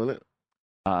I still in it?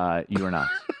 You are not.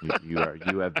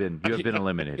 You have been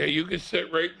eliminated. Yeah, you can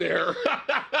sit right there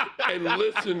and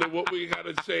listen to what we got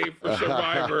to say for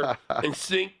Survivor and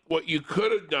think what you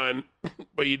could have done,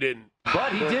 but you didn't.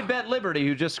 But he did bet Liberty,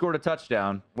 who just scored a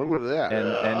touchdown. Look at that.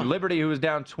 And Liberty, who was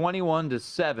down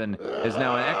 21-7, is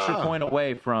now an extra point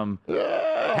away from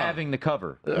having the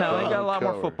cover. Now, they got a lot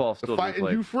more football still to be Fighting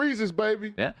played. Hugh Freeze's,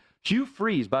 baby. Yeah. Hugh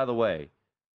Freeze, by the way,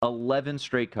 11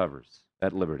 straight covers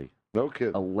at Liberty. No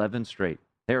kidding. 11 straight.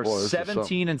 They're Boy,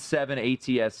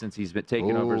 17-7 ATS since he's been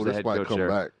taken over as the head coach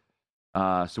there.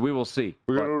 So we will see.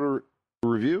 We're going to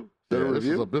review?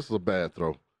 This is a bad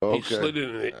throw. Okay. He slid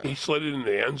it in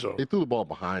the end zone. He threw the ball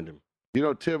behind him. You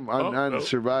know, Tim, on no.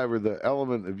 Survivor, the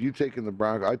element of you taking the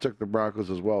Broncos, I took the Broncos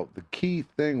as well. The key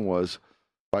thing was,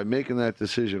 by making that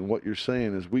decision, what you're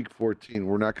saying is week 14,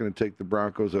 we're not going to take the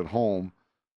Broncos at home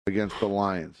against the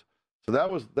Lions. So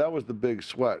that was the big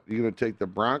sweat. You're going to take the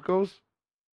Broncos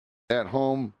at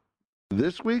home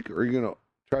this week, or are you going to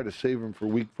try to save them for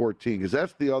week 14? Because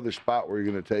that's the other spot where you're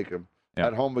going to take them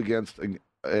at home against the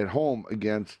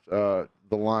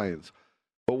Lions.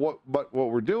 But what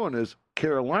we're doing is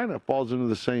Carolina falls into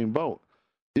the same boat.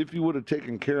 If you would have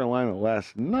taken Carolina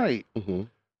last night,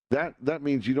 that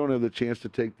means you don't have the chance to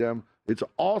take them. It's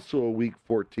also a week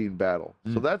 14 battle.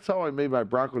 So that's how I made my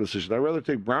Bronco decision. I'd rather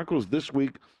take Broncos this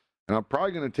week, and I'm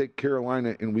probably going to take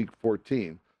Carolina in week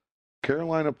 14.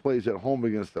 Carolina plays at home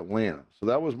against Atlanta. So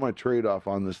that was my trade-off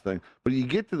on this thing. But you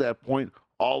get to that point,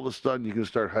 all of a sudden you can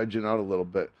start hedging out a little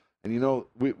bit. And, you know,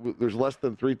 there's less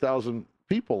than 3,000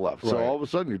 people left. So all of a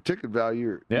sudden your ticket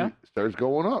value starts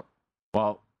going up.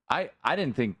 Well, I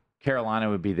didn't think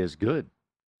Carolina would be this good.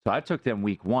 So I took them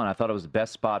week 1. I thought it was the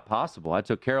best spot possible. I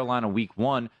took Carolina week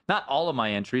 1. Not all of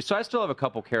my entries. So I still have a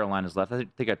couple Carolinas left. I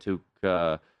think I took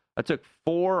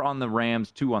 4 on the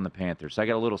Rams, 2 on the Panthers. So I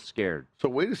got a little scared. So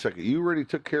wait a second. You already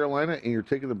took Carolina and you're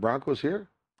taking the Broncos here?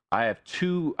 I have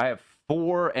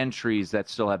 4 entries that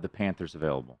still have the Panthers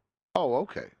available. Oh,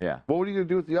 okay. Yeah. Well, what are you going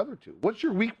to do with the other 2? What's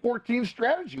your week 14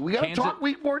 strategy? We got to talk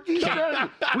week 14 strategy.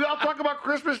 We all talk about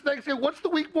Christmas, Thanksgiving. What's the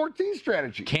week 14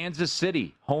 strategy? Kansas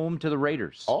City, home to the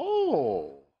Raiders.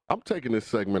 Oh. I'm taking this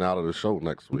segment out of the show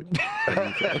next week.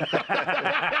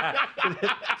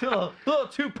 a little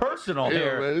too personal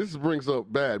here. Man, this brings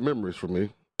up bad memories for me.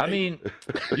 I mean,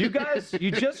 you guys,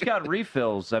 you just got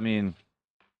refills. I mean,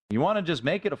 you want to just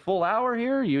make it a full hour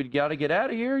here? You got to get out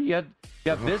of here? You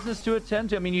got business to attend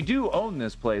to? I mean, you do own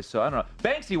this place, so I don't know.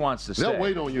 Banksy wants to stay. They'll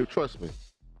wait on you, trust me.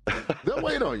 They'll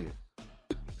wait on you.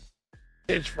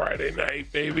 It's Friday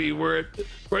night, baby. We're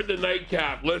at the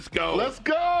nightcap. Let's go. Let's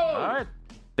go. All right.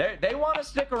 They want to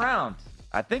stick around.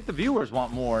 I think the viewers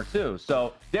want more, too.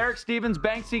 So, Derek Stevens,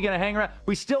 Banksy, going to hang around.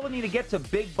 We still need to get to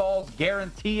Big Ball's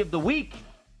guarantee of the week.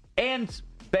 And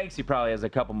Banksy probably has a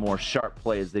couple more sharp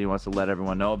plays that he wants to let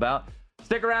everyone know about.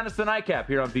 Stick around. It's the Nightcap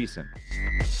here on VSiN.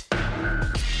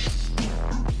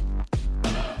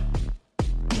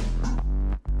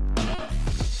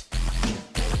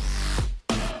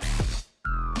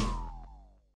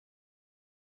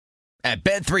 At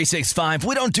Bet365,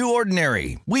 we don't do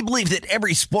ordinary. We believe that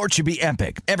every sport should be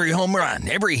epic. Every home run,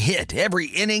 every hit, every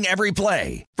inning, every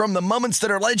play. From the moments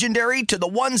that are legendary to the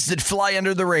ones that fly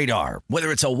under the radar.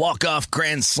 Whether it's a walk-off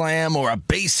grand slam or a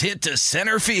base hit to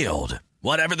center field.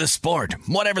 Whatever the sport,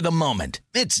 whatever the moment.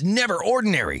 It's never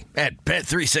ordinary at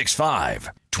Bet365.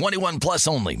 21 plus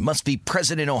only. Must be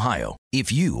present in Ohio.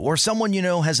 If you or someone you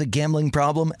know has a gambling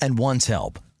problem and wants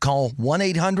help, call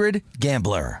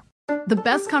 1-800-GAMBLER. The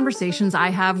best conversations I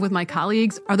have with my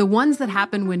colleagues are the ones that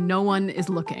happen when no one is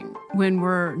looking, when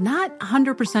we're not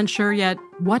 100% sure yet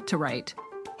what to write.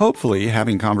 Hopefully,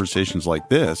 having conversations like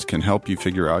this can help you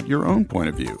figure out your own point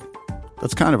of view.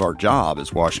 That's kind of our job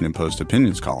as Washington Post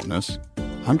opinions columnists.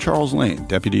 I'm Charles Lane,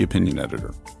 Deputy Opinion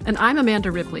Editor. And I'm Amanda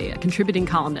Ripley, a contributing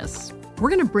columnist. We're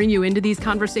going to bring you into these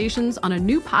conversations on a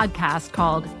new podcast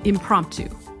called Impromptu.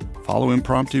 Follow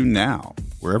Impromptu now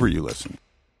wherever you listen.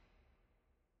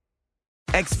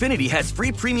 Xfinity has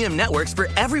free premium networks for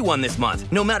everyone this month,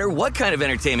 no matter what kind of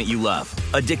entertainment you love.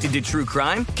 Addicted to true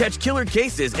crime? Catch killer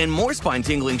cases and more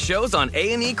spine-tingling shows on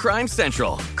A&E Crime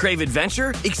Central. Crave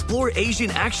adventure? Explore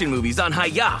Asian action movies on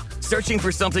Hi-YAH. Searching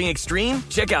for something extreme?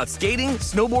 Check out skating,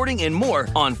 snowboarding, and more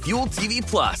on Fuel TV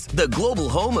Plus, the global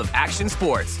home of action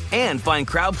sports. And find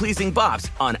crowd-pleasing bops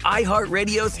on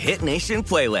iHeartRadio's Hit Nation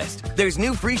playlist. There's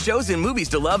new free shows and movies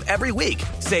to love every week.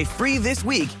 Say free this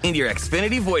week in your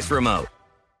Xfinity voice remote.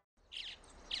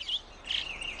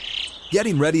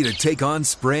 Getting ready to take on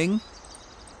spring?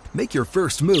 Make your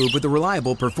first move with the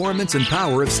reliable performance and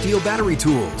power of Steel battery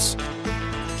tools.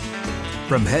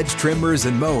 From hedge trimmers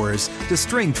and mowers to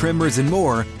string trimmers and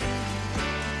more,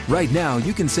 right now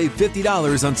you can save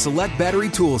 $50 on select battery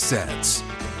tool sets.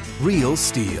 Real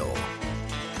Steel.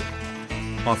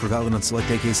 Offer valid on select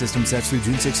AK system sets through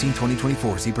June 16,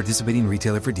 2024. See participating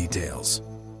retailer for details.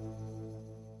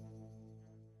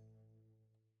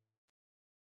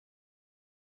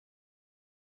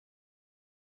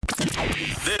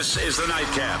 This is the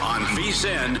Nightcap on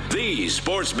VSiN, the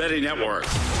Sports Betting Network.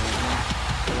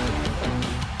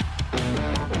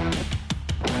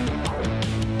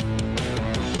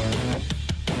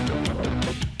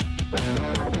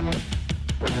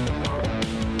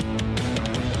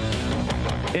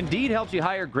 Indeed helps you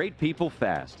hire great people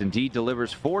fast. Indeed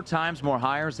delivers 4 times more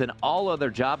hires than all other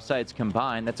job sites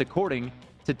combined. That's according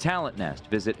to Talent Nest.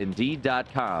 Visit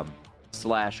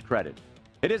Indeed.com/credit.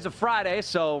 It is a Friday,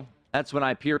 so that's when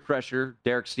I peer pressure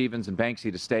Derek Stevens and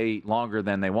Banksy to stay longer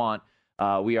than they want.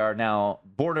 We are now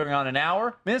bordering on an hour.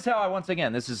 I mean, this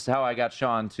is how I got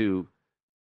Sean to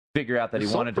figure out that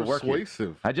he wanted to work here.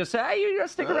 I just said, hey, you got to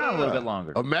stick around a little bit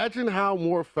longer. Imagine how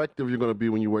more effective you're going to be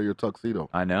when you wear your tuxedo.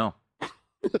 I know.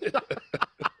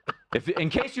 In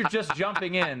case you're just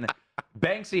jumping in,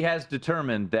 Banksy has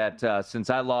determined that since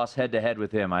I lost head-to-head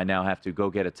with him, I now have to go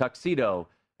get a tuxedo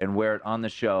and wear it on the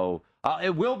show.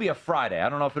 It will be a Friday. I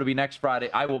don't know if it'll be next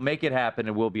Friday. I will make it happen.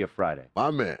 It will be a Friday.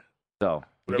 My man. So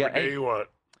whatever day you want.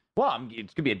 Well,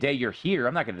 it's gonna be a day you're here.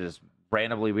 I'm not gonna just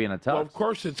randomly be in a tux. Well, of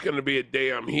course it's gonna be a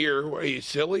day I'm here. What, are you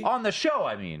silly? On the show,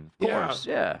 I mean. Of course,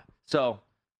 yeah. So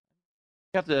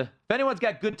you have to. If anyone's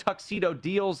got good tuxedo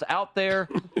deals out there,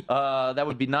 that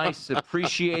would be nice.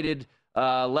 Appreciated.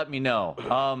 Let me know.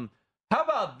 How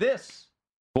about this,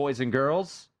 boys and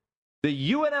girls?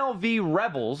 The UNLV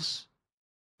Rebels,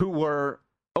 who were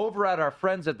over at our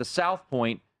friends at the South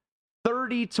Point,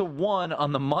 30-1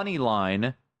 on the money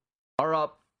line, are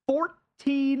up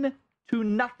 14-0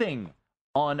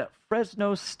 on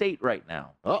Fresno State right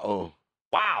now. Uh-oh.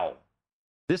 Wow.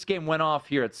 This game went off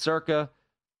here at Circa,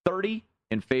 30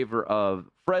 in favor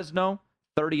of Fresno,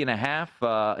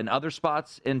 30.5 in other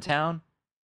spots in town.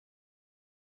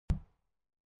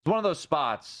 It's one of those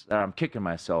spots that I'm kicking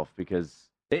myself because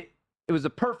it was a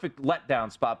perfect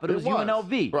letdown spot, but it was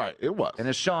UNLV. Right, it was. And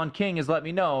as Sean King has let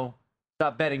me know,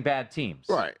 stop betting bad teams.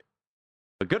 Right.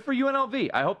 But good for UNLV.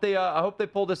 I hope they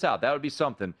pull this out. That would be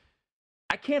something.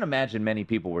 I can't imagine many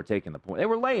people were taking the point. They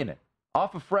were laying it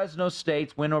off of Fresno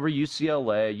State's win over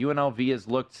UCLA. UNLV has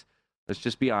looked, let's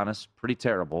just be honest, pretty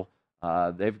terrible.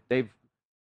 They've.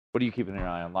 What are you keeping an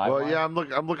eye on? Live? Well, yeah, I'm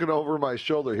looking over my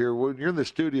shoulder here. When you're in the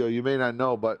studio, you may not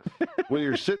know, but when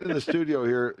you're sitting in the studio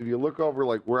here, if you look over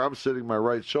like where I'm sitting, my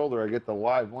right shoulder, I get the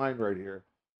live line right here.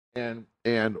 And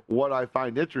what I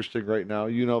find interesting right now,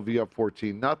 UNLV up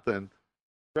 14-0.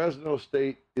 Fresno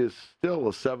State is still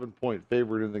a 7-point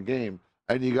favorite in the game,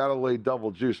 and you got to lay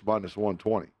double juice minus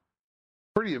 120.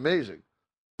 Pretty amazing.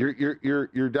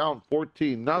 You're down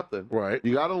 14-0. Right.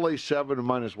 You got to lay 7 and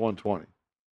minus 120.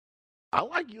 I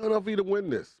like UNLV to win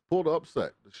this. Pull the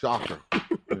upset. The shocker.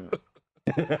 Look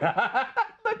at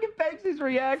Banksy's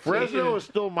reaction. Fresno is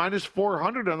still minus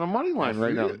 400 on the money line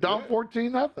right now. Down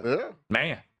 14-0. Yeah.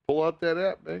 Man. Pull out that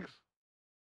app, Banks.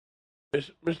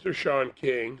 Mr. Sean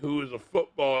King, who is a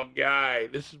football guy.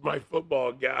 This is my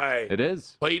football guy. It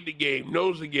is. Played the game,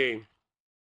 knows the game.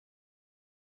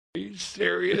 Are you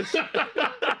serious?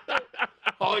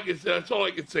 That's all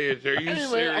I can say is, are you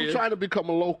serious? I'm trying to become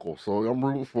a local, so I'm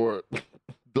rooting for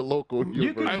the local.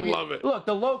 I love it. Look,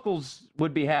 the locals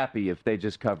would be happy if they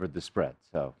just covered the spread.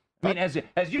 So, I mean,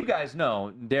 as you guys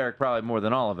know, Derek probably more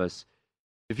than all of us,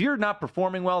 if you're not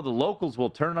performing well, the locals will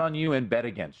turn on you and bet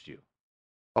against you.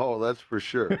 Oh, that's for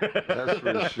sure. That's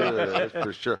for sure. That's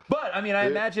for sure. But, I mean, I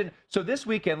imagine, so this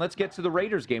weekend, let's get to the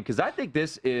Raiders game, because I think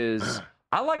this is,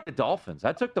 I like the Dolphins.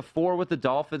 I took the 4 with the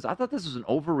Dolphins. I thought this was an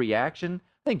overreaction.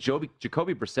 I think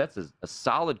Jacoby Brissett's a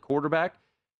solid quarterback.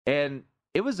 And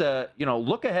it was a,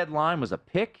 look-ahead line was a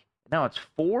pick. Now it's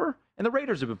 4. And the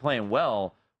Raiders have been playing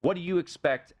well. What do you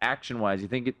expect action-wise? You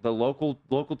think the local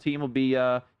team will be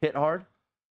hit hard?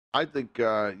 I think,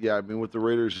 I mean, with the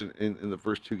Raiders in the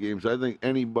first 2 games, I think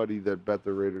anybody that bet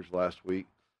the Raiders last week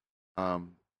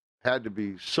had to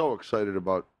be so excited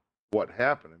about what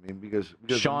happened. I mean, because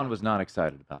Sean was not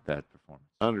excited about that performance.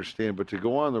 I understand, but to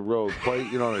go on the road, play,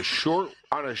 on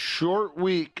a short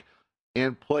week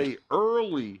and play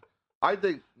early, I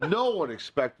think no one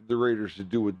expected the Raiders to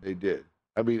do what they did.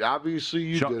 I mean, obviously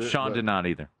you did it. Sean did not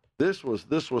either. This was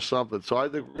something. So I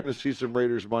think we're going to see some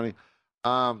Raiders money.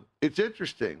 It's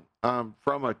interesting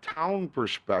from a town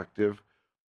perspective.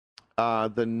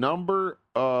 The number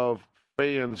of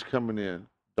fans coming in,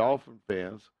 Dolphin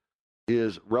fans,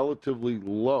 is relatively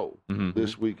low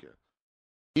this weekend.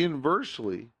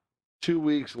 Inversely, 2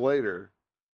 weeks later,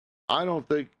 I don't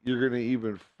think you're going to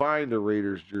even find a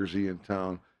Raiders jersey in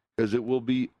town because it will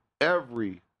be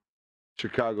every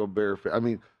Chicago Bear fan. I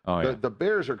mean, the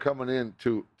Bears are coming in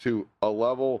to a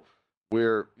level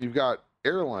where you've got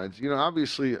airlines.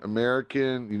 Obviously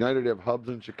American, United have hubs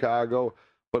in Chicago,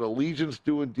 but Allegiant's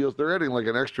doing deals. They're adding like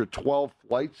an extra 12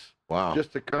 flights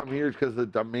just to come here because the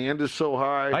demand is so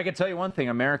high. I can tell you one thing.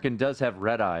 American does have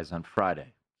red eyes on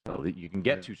Friday, so that you can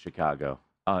get to Chicago.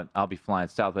 I'll be flying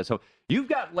Southwest. So you've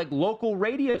got like local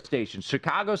radio stations.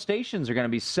 Chicago stations are going to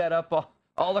be set up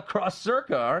all across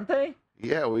Circa, aren't they?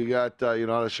 Yeah, we got out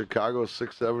of Chicago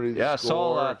 670. Yeah, I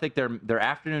saw. I think their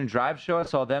afternoon drive show. I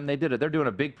saw them. They did it. They're doing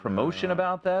a big promotion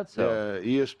about that. So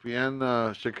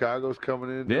ESPN Chicago's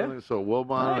coming in. Yeah. So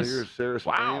Wilbon here, Sarah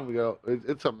Spain. Wow. We got.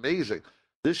 It's amazing.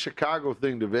 This Chicago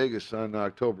thing to Vegas on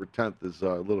October 10th is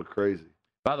a little crazy.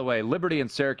 By the way, Liberty and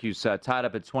Syracuse tied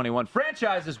up at 21.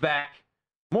 Franchise is back.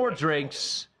 More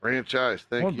drinks. Franchise.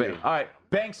 Thank you. All right,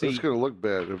 Banksy. It's going to look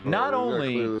bad. Not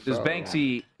only does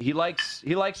Banksy, he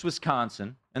likes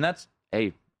Wisconsin, and that's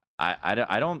I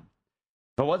don't.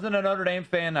 If I wasn't a Notre Dame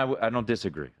fan, I don't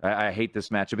disagree. I hate this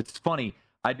matchup. It's funny.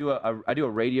 I do a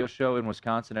radio show in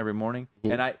Wisconsin every morning,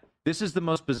 and this is the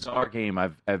most bizarre game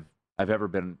I've ever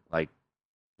been like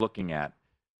looking at,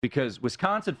 because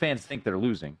Wisconsin fans think they're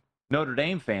losing. Notre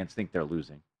Dame fans think they're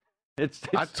losing. It's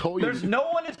I told you, there's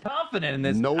no one is confident in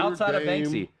this outside of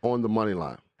Banksy on the money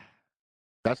line.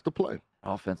 That's the play.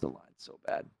 Offensive line so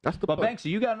bad. That's the play. But Banksy,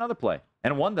 you got another play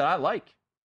and one that I like.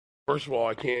 First of all,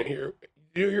 I can't hear.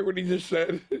 Did you hear what he just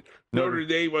said? Notre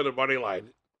Dame on the money line.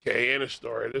 Okay, and a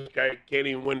story. This guy can't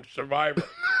even win Survivor.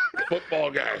 Football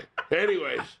guy.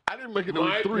 Anyways, I didn't make it to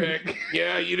week 3. Pick,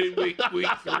 yeah, you didn't week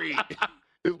 3.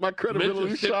 It's my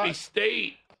credibility Mississippi shot.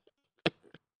 State.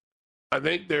 I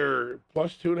think they're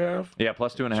plus 2.5. Yeah,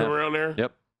 plus 2.5. Somewhere around there.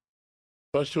 Yep.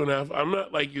 Plus 2.5. I'm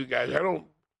not like you guys. I don't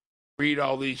read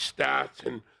all these stats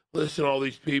and listen to all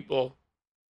these people.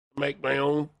 Make my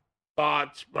own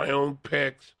thoughts, my own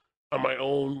picks on my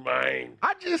own mind.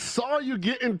 I just saw you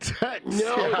getting texts.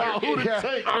 No, about who to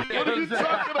take. I'm What are you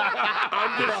talking about?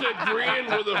 I'm just agreeing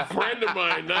with a friend of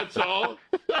mine. That's all.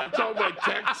 That's all my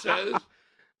text says.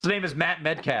 His name is Matt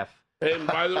Metcalf. And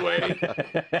by the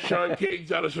way, Sean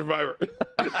King's out of Survivor.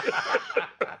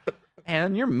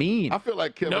 And you're mean. I feel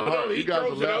like Kevin Hart. he You guys are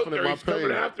throws it out laughing there. at my He's coming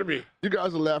pain. after me. You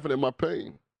guys are laughing at my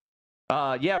pain.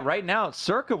 Yeah, right now,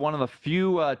 Circa, one of the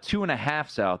few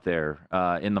 2.5s out there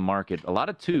in the market. A lot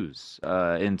of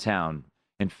 2s in town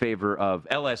in favor of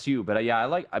LSU. But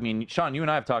I mean, Sean, you and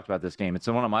I have talked about this game. It's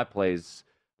one of my plays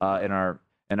in our.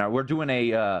 We're doing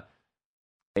a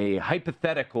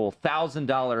hypothetical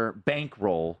 $1,000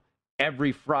 bankroll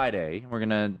every Friday. We're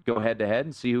gonna go head to head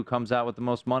and see who comes out with the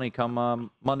most money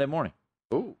come Monday morning.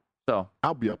 Ooh. So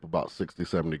I'll be up about 60,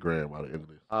 70 grand by the end of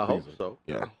this I hope season. so.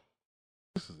 Yeah.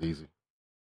 This is easy.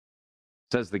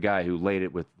 Says the guy who laid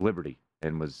it with Liberty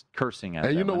and was cursing at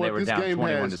And them you know when they what? were This down game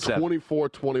 21 has to 7.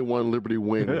 24-21 Liberty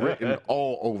win written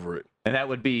all over it. And that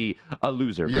would be a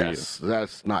loser for Yes,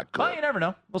 that's not good. Well, you never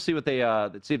know. We'll see what they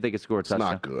see if they can score a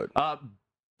touchdown. Not good.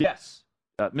 Yes,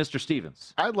 Mr.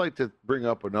 Stevens. I'd like to bring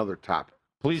up another topic.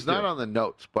 Please It's not on the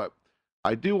notes, but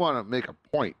I do want to make a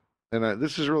point. And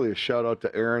this is really a shout out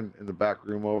to Aaron in the back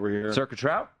room over here. Circa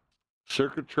Trout?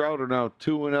 Circa Trout are now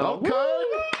 2-0. Okay.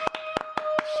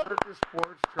 Circa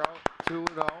Sports Trout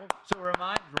 2-0. So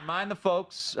remind the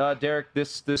folks, Derek,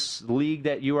 this league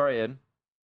that you are in.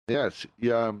 Yes,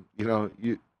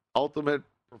 ultimate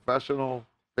professional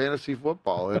fantasy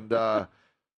football, and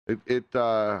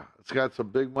it's got some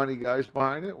big money guys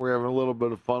behind it. We're having a little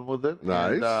bit of fun with it.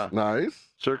 Nice, and, nice.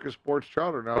 Circus Sports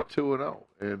Trout are now 2-0,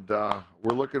 and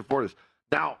we're looking for this.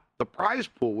 Now, the prize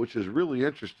pool, which is really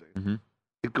interesting,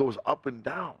 it goes up and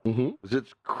down because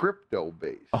it's crypto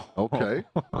based. Okay.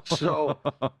 So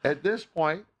at this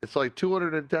point, it's like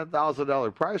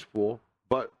 $210,000 prize pool,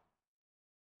 but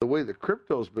the way the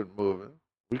crypto's been moving,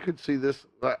 We could see this.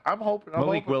 I'm hoping.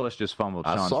 Malik Willis just fumbled.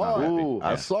 I Sean's saw not it. happy. Ooh,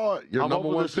 I saw it. Your I'm number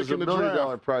hoping one this pick is a in the $1 million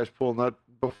draft. prize pool, not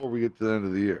before we get to the end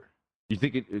of the year. You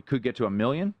think it could get to $1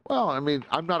 million? Well, I mean,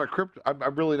 I'm not a crypto.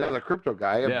 I'm really not a crypto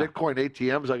guy. I have Bitcoin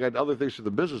ATMs. I got other things for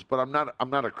the business, but I'm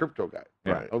not a crypto guy.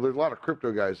 Right. Oh, there's a lot of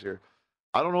crypto guys here.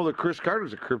 I don't know that Chris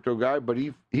Carter's a crypto guy, but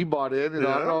he bought in, and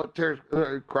I don't know Terrence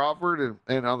Crawford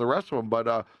and on the rest of them.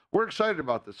 But we're excited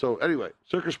about this. So anyway,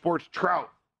 Circus Sports Trout.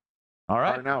 All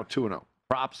right. Are now 2-0.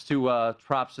 Props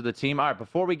to the team. All right,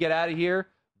 before we get out of here,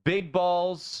 Big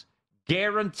Ball's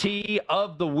guarantee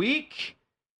of the week.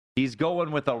 He's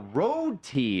going with a road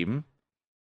team,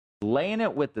 laying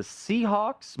it with the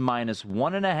Seahawks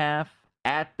 -1.5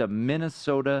 at the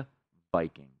Minnesota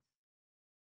Vikings.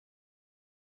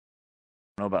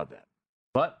 I don't know about that,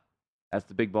 but that's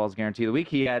the Big Ball's guarantee of the week.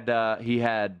 He had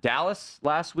Dallas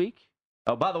last week.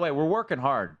 Oh, by the way, we're working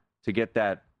hard to get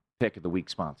that pick of the week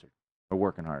sponsored. We're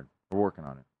working hard. We're working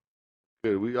on it.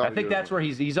 Good. I think that's where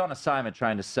he's on assignment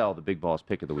trying to sell the Big Ball's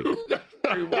pick of the week.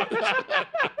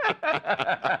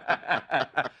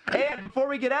 And before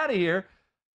we get out of here,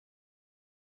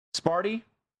 Sparty,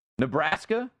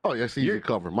 Nebraska. Oh, yeah, that's easy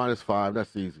cover. -5.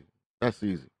 That's easy. That's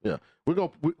easy. Yeah.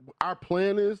 Our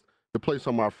plan is to play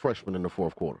some of our freshmen in the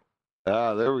fourth quarter.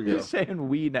 Ah, there we go. You're saying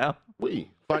we now. We.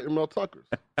 Fighting Mel Tuckers.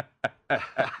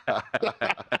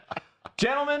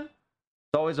 Gentlemen,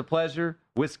 it's always a pleasure.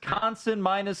 Wisconsin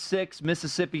 -6,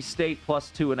 Mississippi State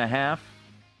 +2.5.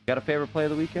 Got a favorite play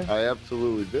of the weekend? I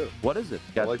absolutely do. What is it?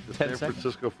 I like the San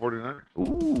Francisco 49ers.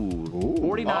 Ooh.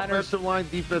 49ers. Offensive line,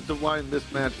 defensive line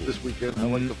mismatch this weekend. I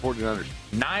like the 49ers.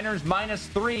 Niners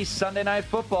 -3, Sunday Night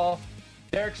Football.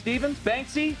 Derek Stevens,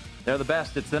 Banksy, they're the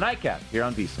best. It's the Nightcap here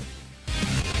on VSiN.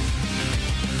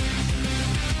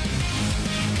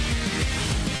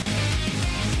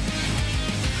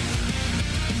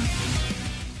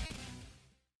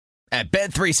 At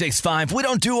Bet365, we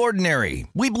don't do ordinary.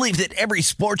 We believe that every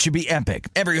sport should be epic.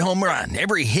 Every home run,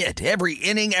 every hit, every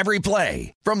inning, every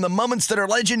play. From the moments that are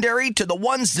legendary to the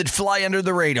ones that fly under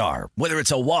the radar. Whether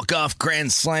it's a walk-off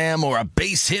grand slam or a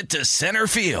base hit to center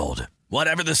field.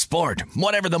 Whatever the sport,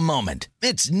 whatever the moment.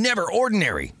 It's never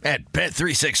ordinary at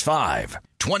Bet365.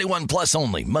 21 plus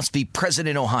only. Must be present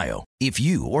in Ohio. If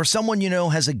you or someone you know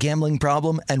has a gambling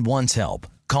problem and wants help,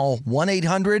 call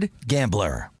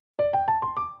 1-800-GAMBLER.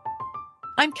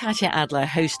 I'm Katya Adler,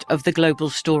 host of The Global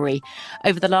Story.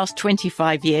 Over the last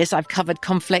 25 years, I've covered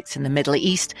conflicts in the Middle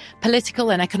East,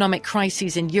 political and economic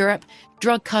crises in Europe,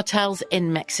 drug cartels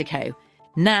in Mexico.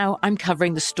 Now I'm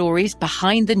covering the stories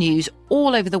behind the news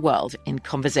all over the world in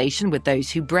conversation with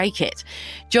those who break it.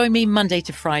 Join me Monday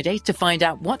to Friday to find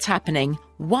out what's happening,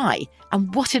 why,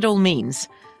 and what it all means.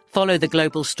 Follow The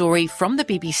Global Story from the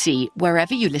BBC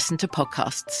wherever you listen to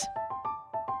podcasts.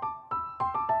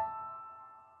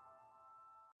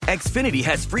 Xfinity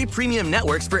has free premium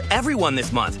networks for everyone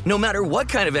this month, no matter what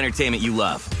kind of entertainment you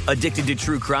love. Addicted to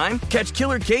true crime? Catch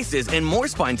killer cases and more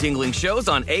spine-tingling shows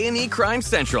on A&E Crime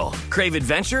Central. Crave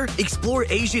adventure? Explore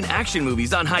Asian action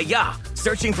movies on Hi-YAH.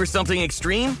 Searching for something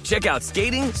extreme? Check out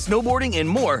skating, snowboarding, and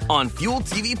more on Fuel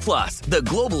TV Plus, the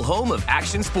global home of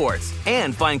action sports.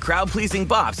 And find crowd-pleasing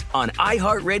bops on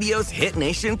iHeartRadio's Hit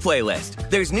Nation playlist.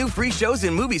 There's new free shows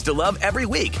and movies to love every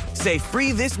week. Say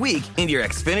free this week in your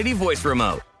Xfinity voice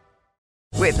remote.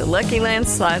 With the Lucky Land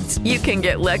Slots, you can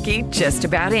get lucky just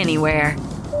about anywhere.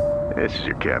 This is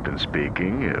your captain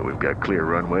speaking. We've got clear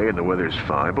runway and the weather's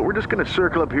fine, but we're just going to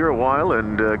circle up here a while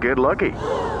and get lucky.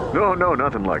 No,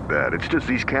 nothing like that. It's just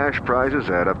these cash prizes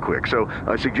add up quick. So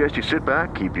I suggest you sit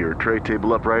back, keep your tray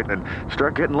table upright, and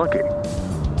start getting lucky.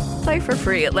 Play for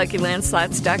free at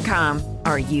LuckyLandSlots.com.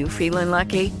 Are you feeling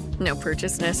lucky? No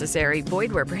purchase necessary.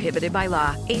 Void where prohibited by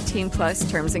law. 18 plus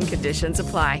terms and conditions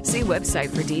apply. See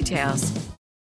website for details.